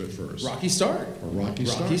relationship at first. Rocky start. Rocky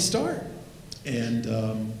start. And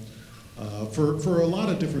for a lot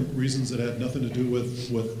of different reasons that had nothing to do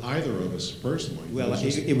with either of us personally. Well,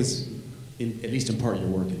 it was at least in part your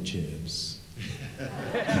work in Chibs.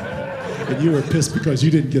 And you were pissed because you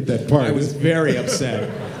didn't get that part. I was very upset.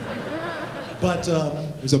 But I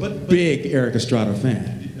was a big Eric Estrada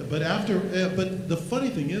fan. But the funny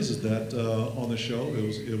thing is that on the show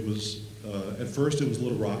it was at first it was a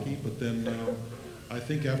little rocky, but then I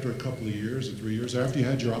think after a couple of years or 3 years after you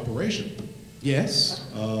had your operation, yes,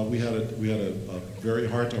 we had a very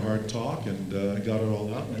heart-to-heart talk and got it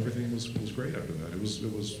all out, and everything was great after that. It was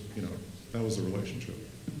you know, that was the relationship.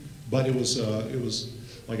 But it was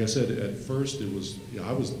like I said, at first it was, you know,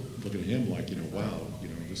 I was looking at him like, you know, wow, you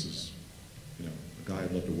know, this is, you know, a guy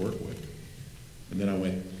I'd love to work with. And then I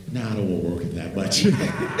went, nah, I don't want to work with that much.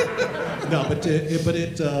 No, but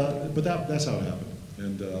that's how it happened.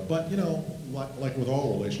 And but you know, like with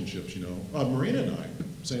all relationships, you know, Marina and I,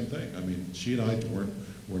 same thing. I mean, she and I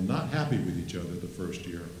were not happy with each other the first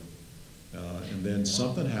year, and then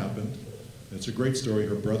something happened. It's a great story.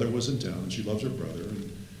 Her brother was in town, and she loves her brother.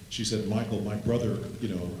 And she said, Michael, my brother, you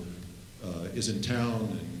know, is in town,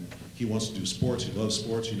 and he wants to do sports. He loves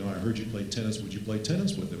sports. You know, I heard you play tennis. Would you play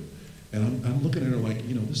tennis with him? And I'm looking at her like,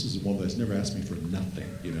 you know, this is a woman that's never asked me for nothing,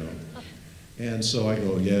 you know. And so I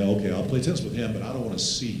go, yeah, okay, I'll play tennis with him, but I don't want to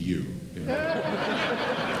see you, you know.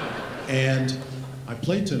 And I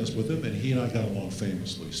played tennis with him, and he and I got along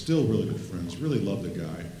famously. Still really good friends, really love the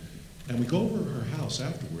guy. And we go over to her house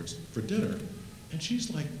afterwards for dinner, and she's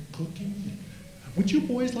like cooking. Would you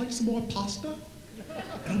boys like some more pasta?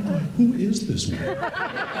 And I'm like, who is this woman?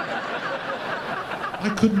 I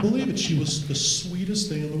couldn't believe it. She was the sweetest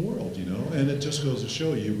thing in the world, you know. And it just goes to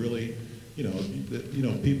show you really, you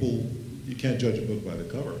know, people, you can't judge a book by the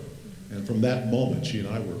cover. And from that moment, she and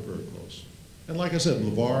I were very close. And like I said,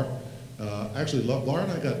 LeVar, actually, LeVar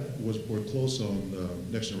and I were close on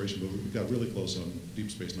Next Generation, but we got really close on Deep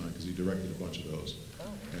Space Nine because he directed a bunch of those.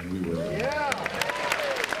 And we were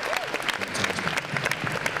fantastic.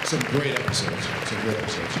 Some great episodes.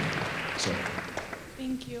 So.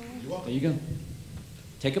 Thank you. You're welcome. There you go.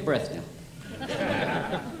 Take a breath now.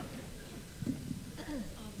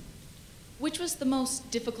 Which was the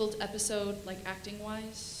most difficult episode, like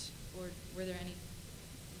acting-wise, or were there any?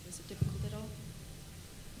 Was it difficult at all?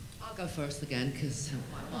 I'll go first again because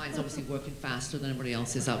my mind's obviously working faster than everybody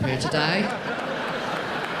else's up here today.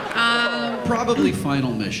 Probably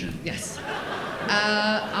Final Mission. Yes.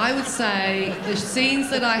 I would say the scenes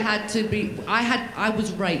that I had to be, I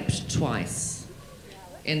was raped twice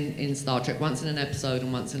in Star Trek, once in an episode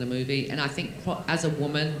and once in a movie, and I think as a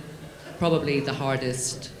woman, probably the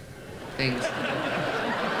hardest things.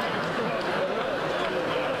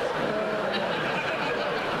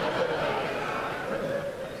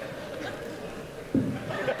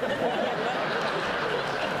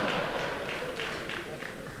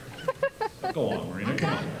 Go on, Marina,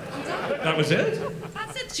 come on. That was it?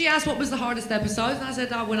 That's it. She asked what was the hardest episode, and I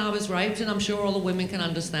said when I was raped, and I'm sure all the women can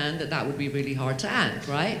understand that would be really hard to act,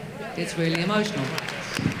 right? It's really emotional.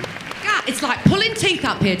 God, it's like pulling teeth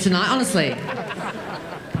up here tonight, honestly.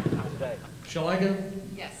 Shall I go?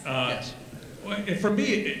 Yes. Yes. Well, for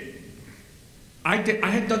me, I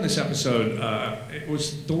had done this episode. It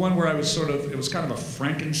was the one where I was it was kind of a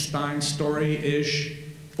Frankenstein story-ish,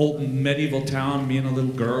 old medieval town, me and a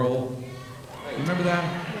little girl. You remember that?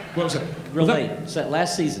 What was it? Real late. It's that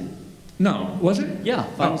last season. No, was it? Yeah,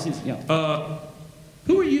 final season, yeah.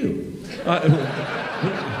 Who are you?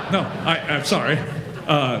 No, I'm sorry.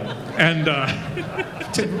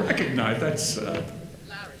 Didn't recognize,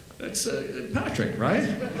 that's Patrick, right?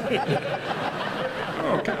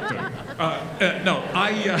 Oh, Captain.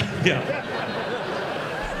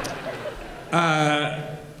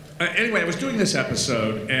 Anyway, I was doing this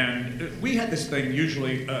episode, and we had this thing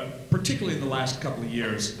usually, particularly in the last couple of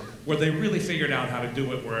years, where they really figured out how to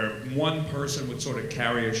do it where one person would sort of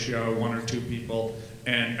carry a show, one or two people,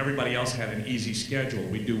 and everybody else had an easy schedule.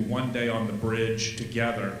 We'd do one day on the bridge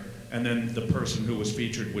together, and then the person who was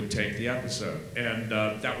featured would take the episode. And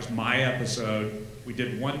that was my episode. We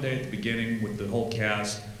did one day at the beginning with the whole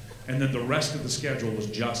cast, and then the rest of the schedule was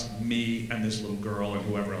just me and this little girl and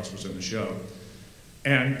whoever else was in the show.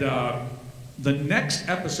 And the next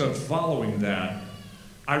episode following that,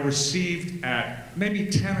 I received at maybe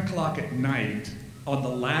 10 o'clock at night on the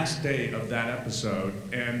last day of that episode,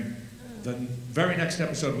 and the very next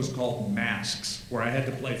episode was called Masks, where I had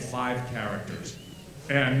to play 5 characters.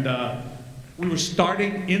 And we were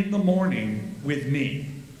starting in the morning with me,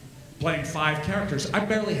 playing 5 characters. I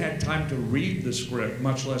barely had time to read the script,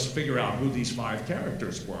 much less figure out who these 5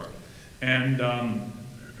 characters were. And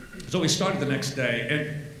so we started the next day,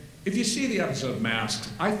 and if you see the episode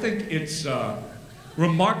Masks, I think it's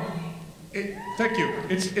thank you.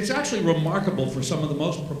 It's actually remarkable for some of the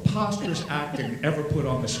most preposterous acting ever put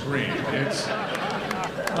on the screen. It's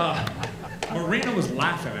Marina was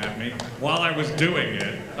laughing at me while I was doing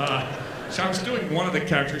it. So I was doing one of the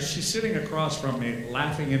characters. She's sitting across from me,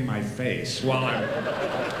 laughing in my face while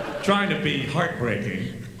I'm trying to be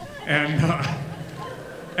heartbreaking.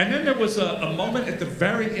 And then there was a moment at the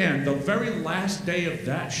very end, the very last day of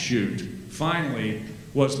that shoot, finally,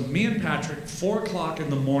 was me and Patrick, 4 o'clock in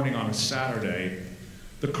the morning on a Saturday.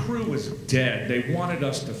 The crew was dead. They wanted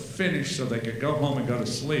us to finish so they could go home and go to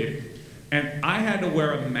sleep. And I had to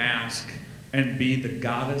wear a mask and be the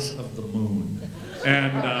goddess of the moon.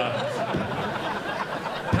 And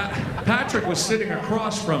Patrick was sitting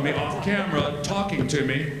across from me off camera talking to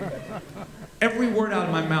me. Every word out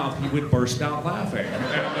of my mouth, he would burst out laughing.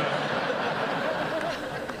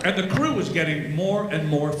 And the crew was getting more and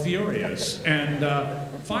more furious. And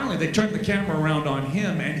finally, they turned the camera around on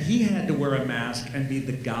him, and he had to wear a mask and be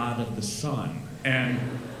the god of the sun. And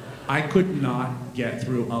I could not get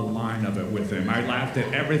through a line of it with him. I laughed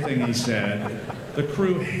at everything he said. The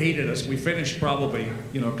crew hated us. We finished probably,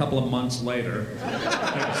 a couple of months later.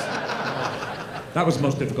 That was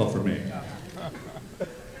most difficult for me.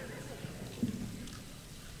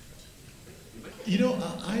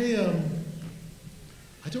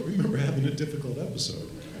 I don't remember having a difficult episode.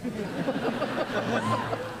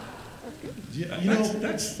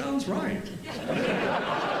 That sounds right.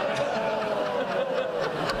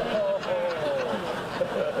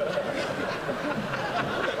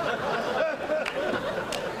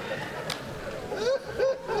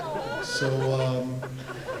 So,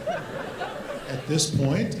 at this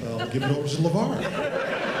point, I'll give it over to LeVar.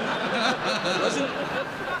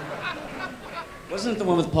 Wasn't it the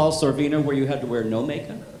one with Paul Sorvino where you had to wear no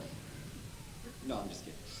makeup? No, I'm just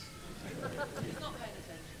kidding.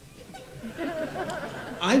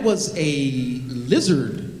 I was a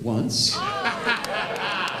lizard once.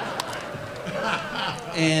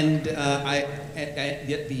 And the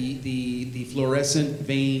fluorescent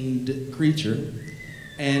veined creature.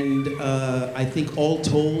 And I think all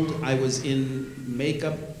told, I was in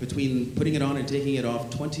makeup between putting it on and taking it off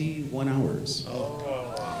 21 hours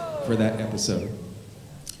for that episode.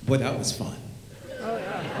 Boy, that was fun.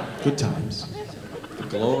 Good times. The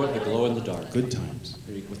glow in the dark. Good times.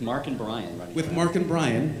 With Mark and Brian running. With Mark and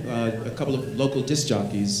Brian, a couple of local disc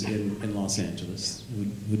jockeys in Los Angeles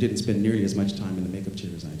who didn't spend nearly as much time in the makeup chair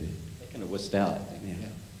as I did. They kind of wussed out, I think. Yeah.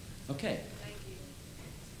 Okay.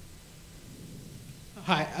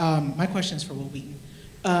 Hi, my question is for Will Wheaton.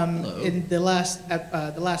 Hello. In the last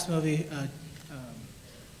movie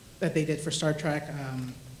that they did for Star Trek,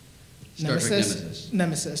 Star Trek Nemesis.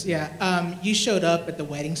 Nemesis, yeah. You showed up at the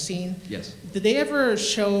wedding scene. Yes. Did they ever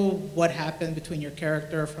show what happened between your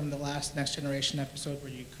character from the last Next Generation episode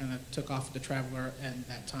where you kind of took off with the Traveler and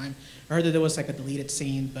that time? I heard that there was like a deleted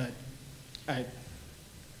scene, but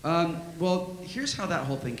well, here's how that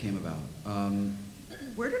whole thing came about.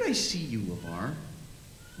 Where did I see you, LeVar?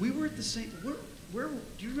 We were at the same. Where?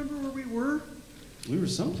 Do you remember where we were? We were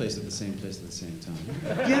someplace at the same place at the same time.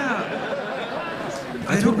 Yeah.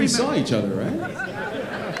 I think we saw each other, right?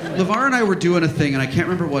 LeVar and I were doing a thing, and I can't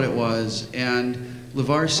remember what it was. And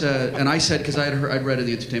LeVar said, and I said, because I'd read in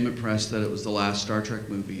the entertainment press that it was the last Star Trek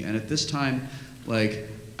movie, and at this time, like,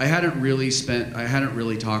 I hadn't really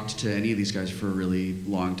talked to any of these guys for a really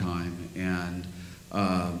long time, and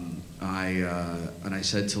I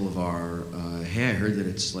said to LeVar, hey, I heard that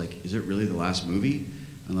it's like, is it really the last movie?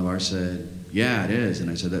 And LeVar said, yeah, it is. And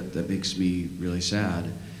I said, that makes me really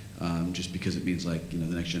sad, just because it means like, the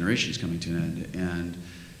next generation is coming to an end. And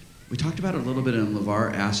we talked about it a little bit, and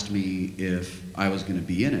LeVar asked me if I was going to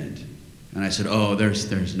be in it. And I said, oh,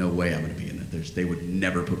 there's no way I'm going to be in it. They would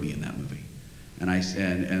never put me in that movie. And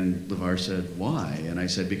LeVar said, why? And I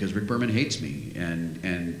said, because Rick Berman hates me, and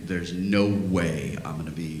there's no way I'm going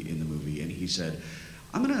to be in the movie. And he said,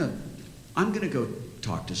 I'm gonna go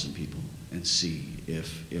talk to some people and see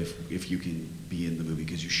if you can be in the movie,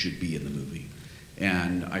 because you should be in the movie.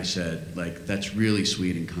 And I said, like, that's really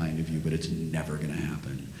sweet and kind of you, but it's never going to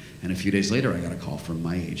happen. And a few days later, I got a call from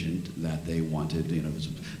my agent that they wanted,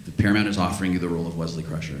 the Paramount is offering you the role of Wesley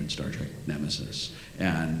Crusher in Star Trek Nemesis.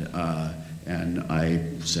 And I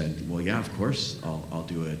said, well, yeah, of course, I'll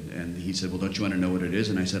do it. And he said, well, don't you want to know what it is?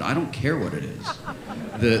 And I said, I don't care what it is.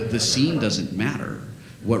 The scene doesn't matter.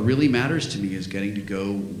 What really matters to me is getting to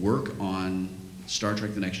go work on Star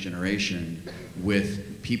Trek: The Next Generation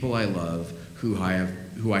with people I love who I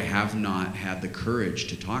have not had the courage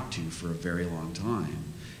to talk to for a very long time.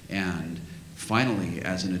 And finally,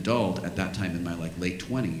 as an adult, at that time in my late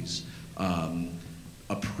 20s,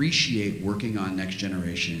 appreciate working on Next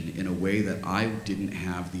Generation in a way that I didn't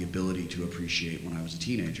have the ability to appreciate when I was a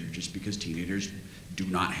teenager, just because teenagers do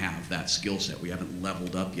not have that skill set. We haven't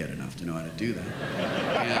leveled up yet enough to know how to do that.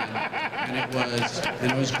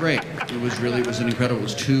 And it was great. It was an incredible, it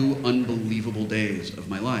was 2 unbelievable days of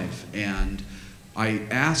my life. And I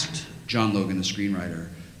asked John Logan, the screenwriter,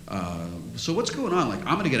 so what's going on? Like,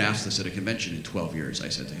 I'm going to get asked this at a convention in 12 years, I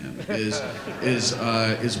said to him.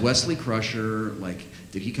 Is Wesley Crusher,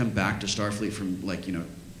 did he come back to Starfleet from,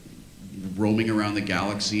 roaming around the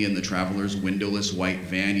galaxy in the Traveler's windowless white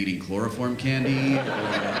van eating chloroform candy?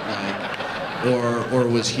 Or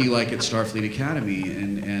was he, at Starfleet Academy?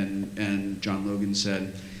 And John Logan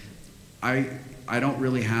said, I don't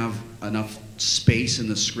really have enough space in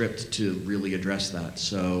the script to really address that.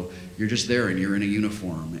 So you're just there and you're in a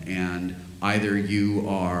uniform, and either you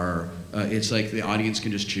are, it's like the audience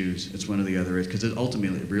can just choose. It's one or the other, because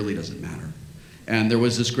ultimately it really doesn't matter. And there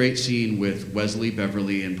was this great scene with Wesley,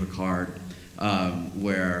 Beverly, and Picard,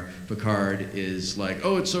 where Picard is like,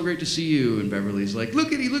 oh, it's so great to see you, and Beverly's like,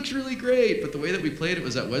 look, he looks really great. But the way that we played it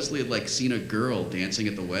was that Wesley had seen a girl dancing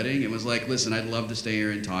at the wedding and was like, listen, I'd love to stay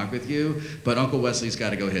here and talk with you, but Uncle Wesley's got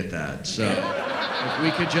to go hit that. So if we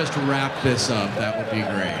could just wrap this up, that would be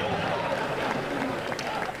great.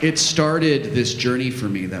 It started this journey for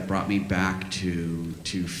me that brought me back to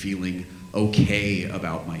feeling okay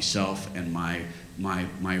about myself and my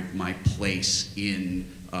place in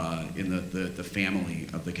the family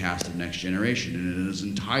of the cast of Next Generation. And it is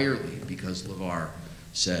entirely because LeVar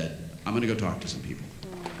said, I'm going to go talk to some people.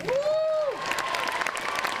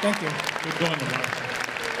 Thank you. Good going, LeVar.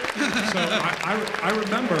 So I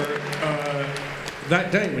remember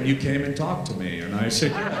that day when you came and talked to me, and I said,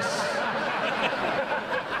 yes.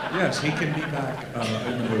 Yes, he can be back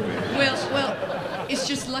in the movie. Well, it's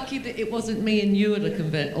just lucky that it wasn't me and you at a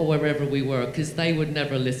convent or wherever we were, because they would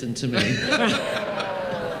never listen to me. Okay.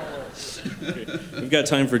 We've got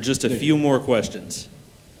time for just a few more questions.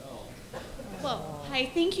 Well,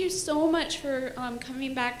 hi, thank you so much for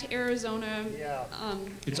coming back to Arizona. Yeah.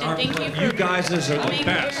 It's our pleasure. You guys are the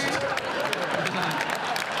best.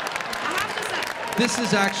 This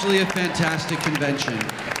is actually a fantastic convention.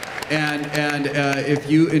 And if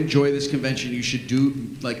you enjoy this convention, you should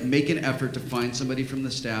make an effort to find somebody from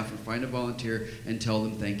the staff or find a volunteer and tell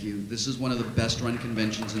them thank you. This is one of the best run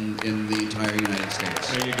conventions in the entire United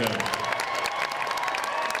States. There you go.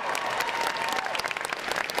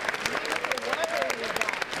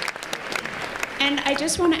 And I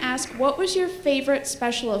just want to ask, what was your favorite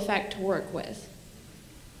special effect to work with?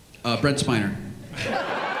 Brent Spiner.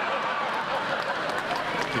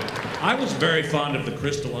 I was very fond of the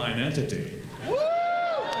crystalline entity.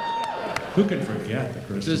 Who can forget the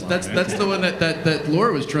crystalline entity? That's the one that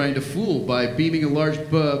Laura was trying to fool by beaming a large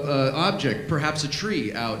object, perhaps a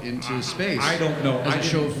tree, out into space. I don't know. As a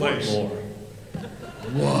show of force. Laura.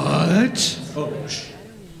 What? Oh,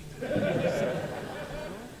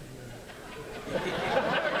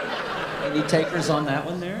 Any takers on that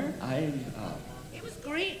one there? It was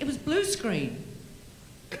green. It was blue screen.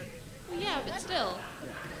 Well, yeah, but still.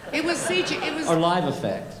 It was CG. It was. Or live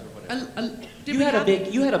effect. You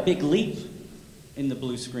had a big leap in the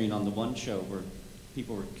blue screen on the one show where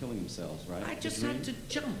people were killing themselves, right? I just had to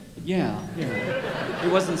jump. Yeah.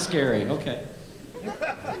 It wasn't scary. Okay.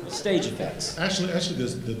 Stage effects. Actually,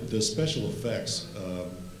 the special effects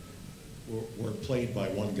were played by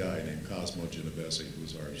one guy named Cosmo Genovese,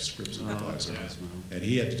 who's our script supervisor, and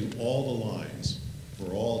he had to do all the lines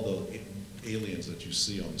for all the aliens that you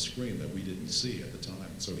see on the screen that we didn't see at the time.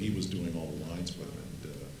 So he was doing all the lines for them,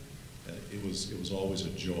 and it was always a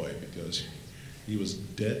joy because he was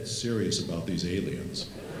dead serious about these aliens,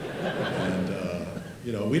 and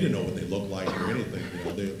we didn't know what they looked like or anything.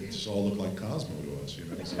 They just all looked like Cosmo to us.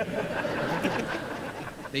 So.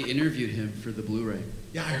 They interviewed him for the Blu-ray.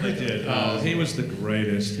 Yeah, I heard they did. Oh, he was the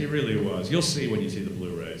greatest. He really was. You'll see when you see the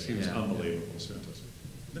Blu-rays. He was unbelievable.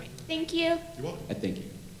 Thank you. You're welcome. Thank you.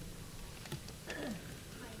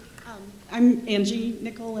 I'm Angie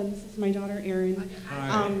Nickel, and this is my daughter, Erin.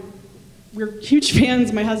 Hi. We're huge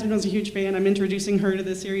fans. My husband was a huge fan. I'm introducing her to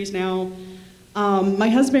the series now. My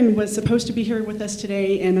husband was supposed to be here with us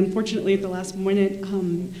today, and unfortunately at the last minute,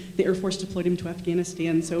 the Air Force deployed him to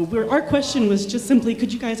Afghanistan. So our question was just simply,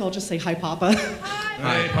 could you guys all just say hi, Papa?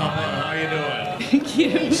 Hi, Papa. How you doing? Thank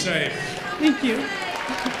you. Safe. Thank you.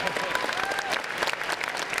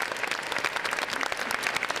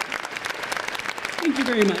 Thank you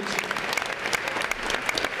very much.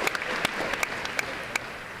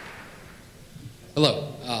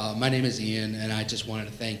 Hello, my name is Ian, and I just wanted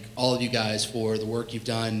to thank all of you guys for the work you've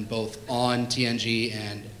done both on TNG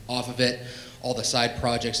and off of it, all the side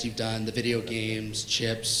projects you've done, the video games,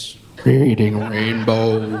 chips, Reading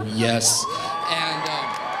Rainbow, yes.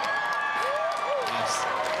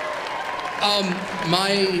 And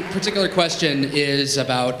my particular question is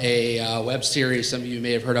about a web series some of you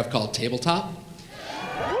may have heard of called Tabletop.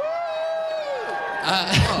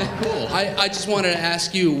 Cool. I just wanted to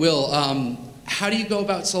ask you, Will, how do you go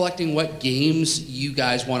about selecting what games you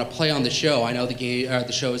guys want to play on the show? I know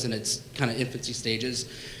the show is in its kind of infancy stages.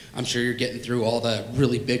 I'm sure you're getting through all the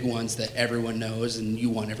really big ones that everyone knows and you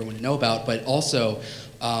want everyone to know about, but also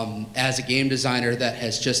as a game designer that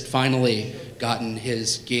has just finally gotten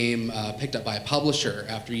his game picked up by a publisher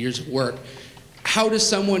after years of work, how does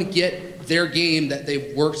someone get their game that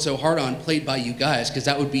they've worked so hard on played by you guys? Because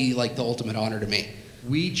that would be like the ultimate honor to me.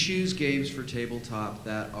 We choose games for Tabletop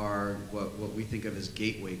that are what we think of as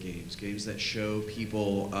gateway games, games that show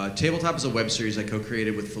people. Tabletop is a web series I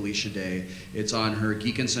co-created with Felicia Day. It's on her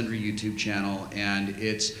Geek and Sundry YouTube channel, and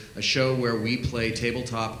it's a show where we play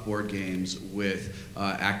tabletop board games with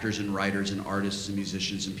actors and writers and artists and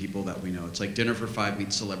musicians and people that we know. It's like Dinner for Five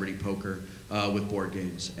meets Celebrity Poker with board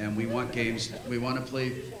games, and we want games. We want to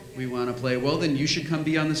play. Well, then you should come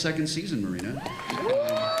be on the second season, Marina.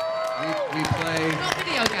 We play. Not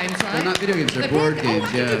video games, right? They're not video games. They're board games. Oh, I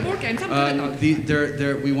can do board games.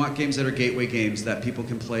 We want games that are gateway games that people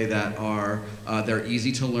can play that are they're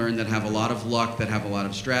easy to learn, that have a lot of luck, that have a lot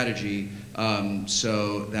of strategy,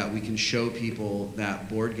 so that we can show people that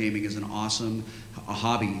board gaming is an awesome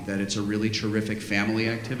hobby, that it's a really terrific family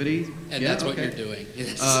activity. And that's what you're doing.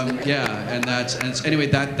 Yes. Anyway,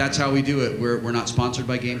 that's how we do it. We're not sponsored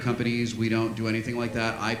by game companies. We don't do anything like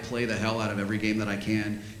that. I play the hell out of every game that I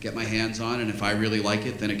can get my hands on, and if I really like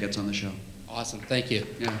it, then it gets on the show. Awesome. Thank you.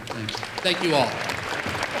 Yeah, thanks. Thank you all.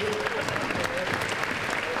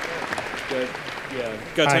 Good. Yeah,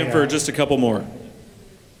 got time for just a couple more.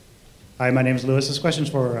 Hi, my name is Lewis. This question's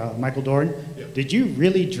for Michael Dorn. Yep. Did you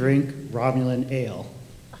really drink Romulan ale?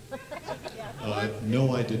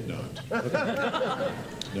 No, I did not.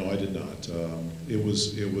 No, I did not. It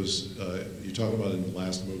was. You talking about in the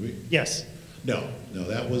last movie? Yes. No,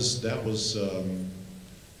 that was a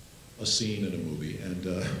scene in a movie, and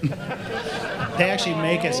they actually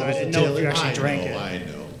make it, so I didn't know if you actually drank it. I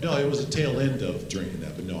know. No, it was a tail end of drinking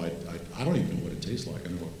that, but no, I don't even know what it tastes like.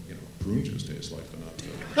 I know what prune juice tastes like, but not.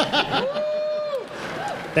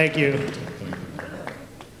 Thank you.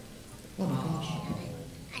 Oh my gosh.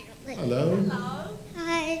 Hello.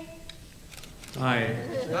 Hi. Hi.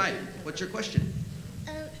 Hi. What's your question?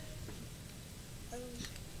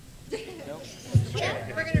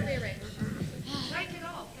 Yeah, we're gonna rearrange. Break it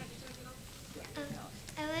off.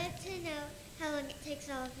 I wanted to know how long it takes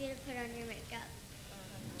all of you to put on your makeup.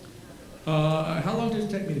 How long does it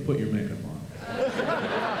take me to put your makeup on?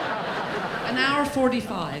 An hour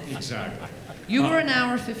 45. Exactly. You were an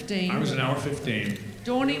hour 15. I was an hour 15.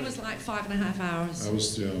 Dorney was like 5.5 hours. I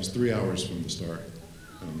was 3 hours from the start.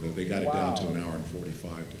 They got it down to an hour and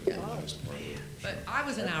 45 to get the last part. But I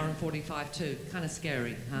was an hour and 45 too. Kind of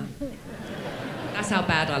scary, huh? That's how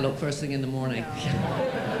bad I look first thing in the morning.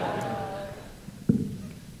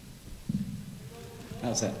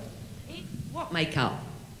 How's that? What makeup?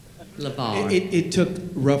 LeVar. It took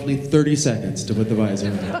roughly 30 seconds to put the visor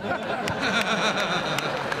on.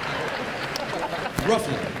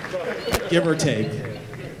 Roughly, give or take.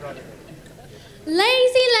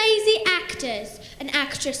 Lazy actors and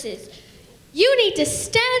actresses. You need to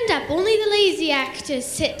stand up. Only the lazy actors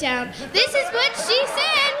sit down. This is what she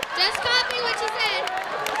said. Just copy what she said.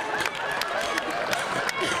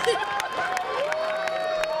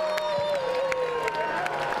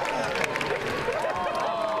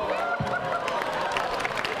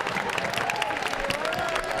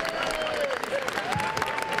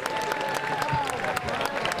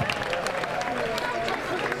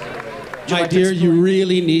 My dear, you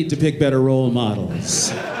really need to pick better role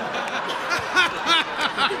models.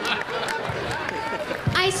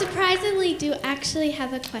 I surprisingly do actually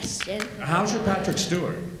have a question. How's your Patrick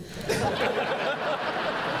Stewart?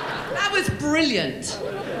 was brilliant.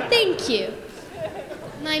 Thank you.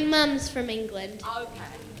 My mum's from England. Okay.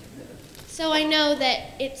 So I know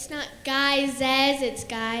that it's not guys as, it's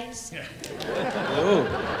guys.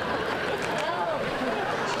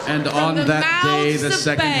 And on that day, the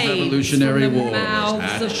Second Revolutionary War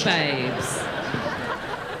was hatched.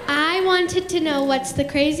 I wanted to know what's the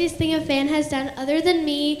craziest thing a fan has done other than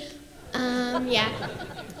me. Yeah.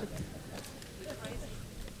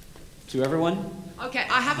 To everyone? Okay,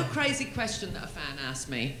 I have a crazy question that a fan asked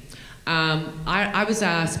me. I was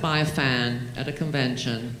asked by a fan at a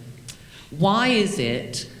convention, why is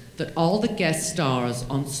it that all the guest stars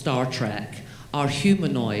on Star Trek are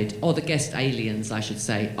humanoid, or the guest aliens, I should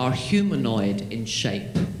say, are humanoid in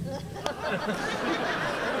shape?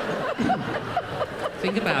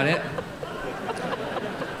 Think about it.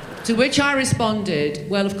 To which I responded,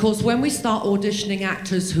 well, of course, when we start auditioning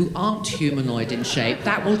actors who aren't humanoid in shape,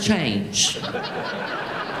 that will change.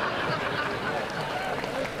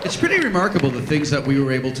 It's pretty remarkable the things that we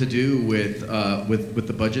were able to do with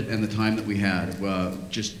the budget and the time that we had,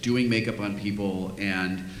 just doing makeup on people,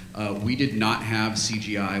 and we did not have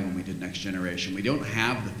CGI when we did Next Generation. We don't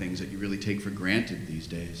have the things that you really take for granted these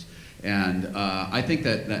days. And I think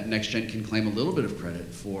that Next Gen can claim a little bit of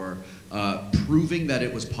credit for proving that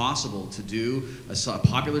it was possible to do a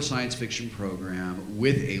popular science fiction program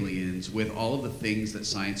with aliens, with all of the things that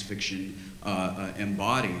science fiction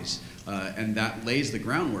embodies. And that lays the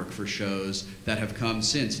groundwork for shows that have come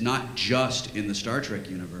since, not just in the Star Trek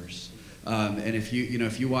universe. And if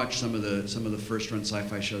you watch some of the first-run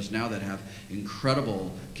sci-fi shows now that have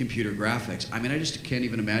incredible computer graphics, I mean, I just can't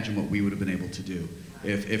even imagine what we would have been able to do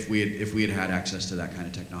if we had access to that kind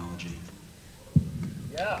of technology.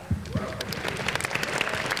 Yeah.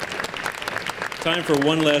 Time for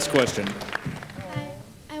one last question.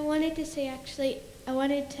 I wanted to say, actually, I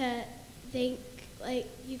wanted to thank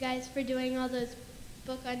you guys for doing all those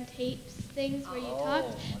book on tapes things where you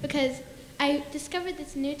talked, because I discovered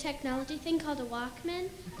this new technology thing called a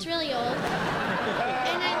Walkman. It's really old.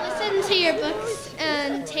 And I listen to your books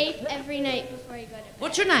on tape every night before I go to bed.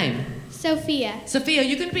 What's your name? Sophia. Sophia,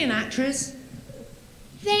 you're going to be an actress?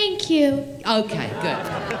 Thank you. Okay, good.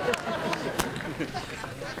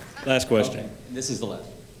 Last question. Okay, this is the last.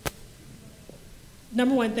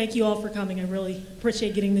 Number one, thank you all for coming. I really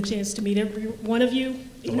appreciate getting the chance to meet every one of you,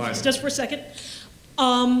 even if it's just for a second.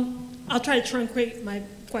 I'll try to truncate my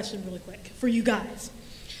question really quick for you guys.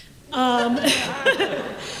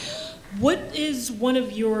 What is one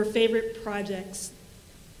of your favorite projects,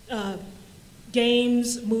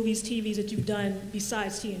 games, movies, TVs that you've done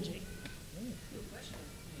besides TNG?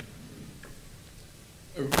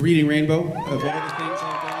 Reading Rainbow, of all the things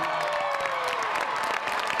I've done.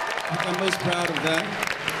 I'm most proud of that.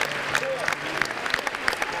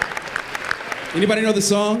 Anybody know the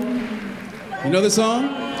song? You know the song?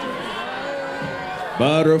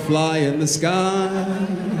 Butterfly in the sky,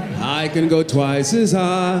 I can go twice as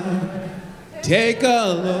high. Take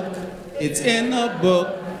a look, it's in the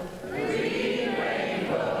book.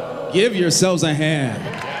 Give yourselves a hand.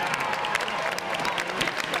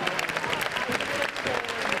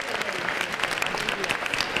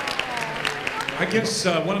 I guess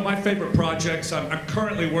one of my favorite projects, I'm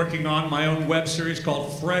currently working on my own web series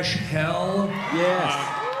called Fresh Hell.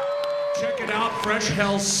 Yes. Check it out,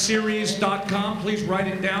 freshhellseries.com. Please write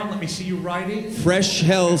it down. Let me see you writing.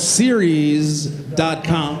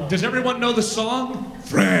 Freshhellseries.com. Does everyone know the song?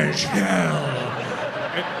 Fresh Hell.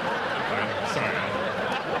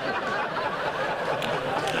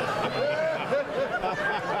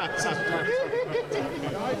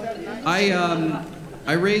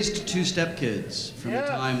 I raised two stepkids from the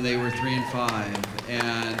time they were 3 and 5,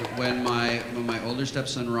 and when my older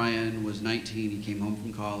stepson Ryan was 19, he came home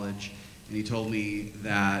from college, and he told me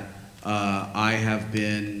that I have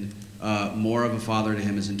been more of a father to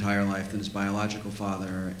him his entire life than his biological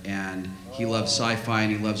father, and he loves sci-fi,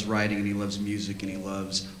 and he loves writing, and he loves music, and he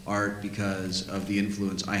loves art because of the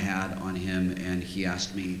influence I had on him, and he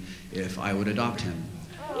asked me if I would adopt him.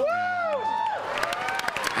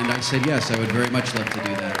 And I said yes, I would very much love to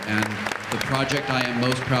do that. And the project I am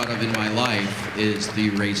most proud of in my life is the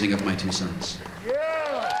raising of my 2 sons. You know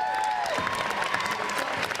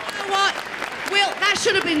what? Will, that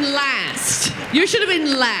should have been last. You should have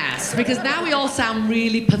been last, because now we all sound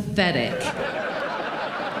really pathetic.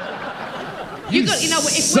 You know,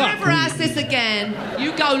 if we're ever asked this again,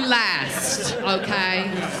 you go last, okay?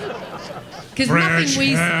 Because nothing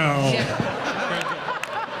we... Yeah.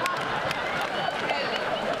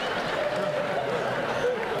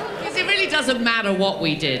 It doesn't matter what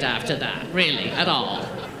we did after that, really, at all.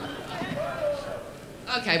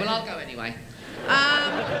 Okay, well, I'll go anyway.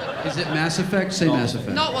 Is it Mass Effect? Say Mass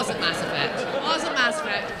Effect. No, it wasn't Mass Effect. It wasn't Mass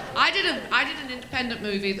Effect. I did an independent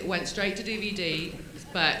movie that went straight to DVD,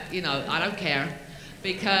 but you know I don't care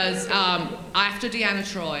because after Deanna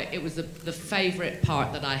Troi, it was the favorite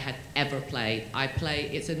part that I had ever played.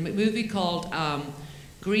 It's a movie called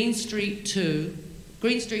Green Street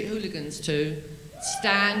Hooligans 2.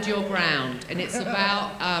 Stand Your Ground, and it's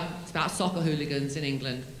about soccer hooligans in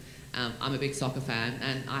England. I'm a big soccer fan,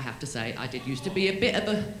 and I have to say, I did used to be a bit of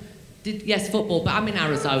a, yes, football, but I'm in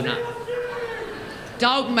Arizona.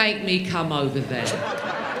 Don't make me come over there.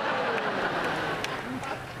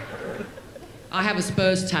 I have a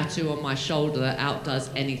Spurs tattoo on my shoulder that outdoes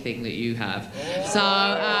anything that you have. So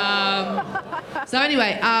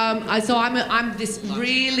anyway, I'm this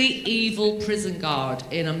really evil prison guard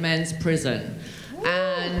in a men's prison.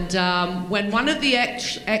 And when one of the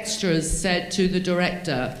extras said to the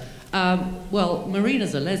director, well,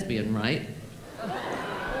 Marina's a lesbian, right?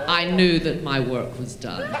 I knew that my work was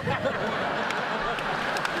done.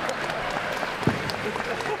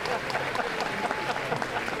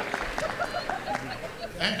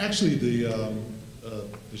 Actually, the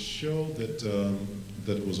show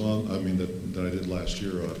that was on, I mean, that I did last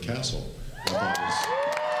year, Castle, I thought was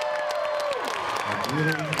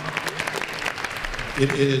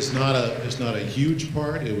it's not a huge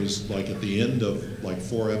part. It was like at the end of like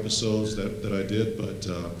 4 episodes that I did, but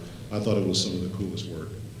I thought it was some of the coolest work.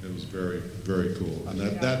 It was very, very cool, and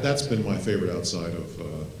that's been my favorite outside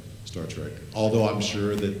of Star Trek. Although I'm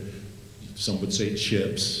sure that some would say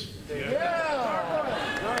Chips.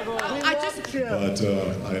 But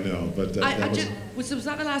I know. But was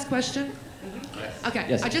that the last question? Okay.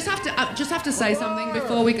 Yes. I just have to say something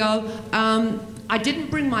before we go. I didn't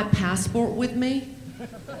bring my passport with me,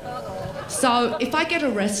 so if I get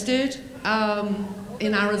arrested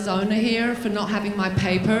in Arizona here for not having my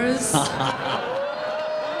papers,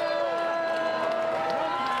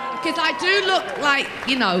 because I do look like,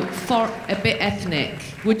 you know, for a bit ethnic.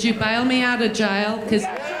 Would you bail me out of jail? Because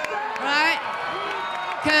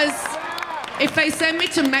if they send me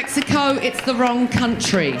to Mexico, it's the wrong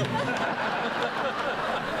country.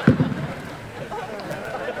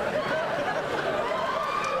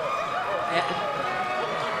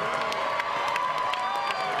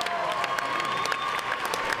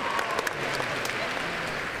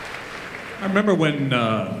 I remember when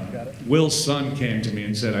Will's son came to me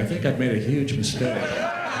and said, I think I've made a huge mistake.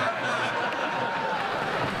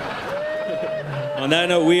 On that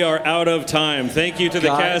note, we are out of time. Thank you to the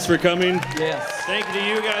cast for coming. Yes. Thank you to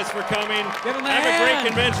you guys for coming. Give them a Have hand. a great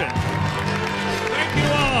convention. Thank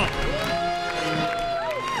you all.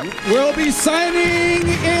 We'll be signing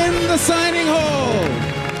in the signing hall.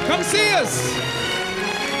 Come see us.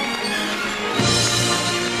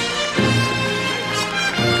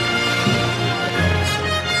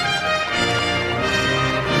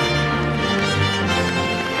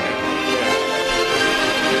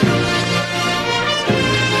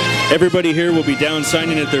 Everybody here will be down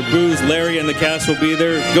signing at their booths. Larry and the cast will be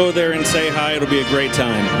there. Go there and say hi. It'll be a great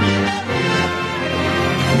time.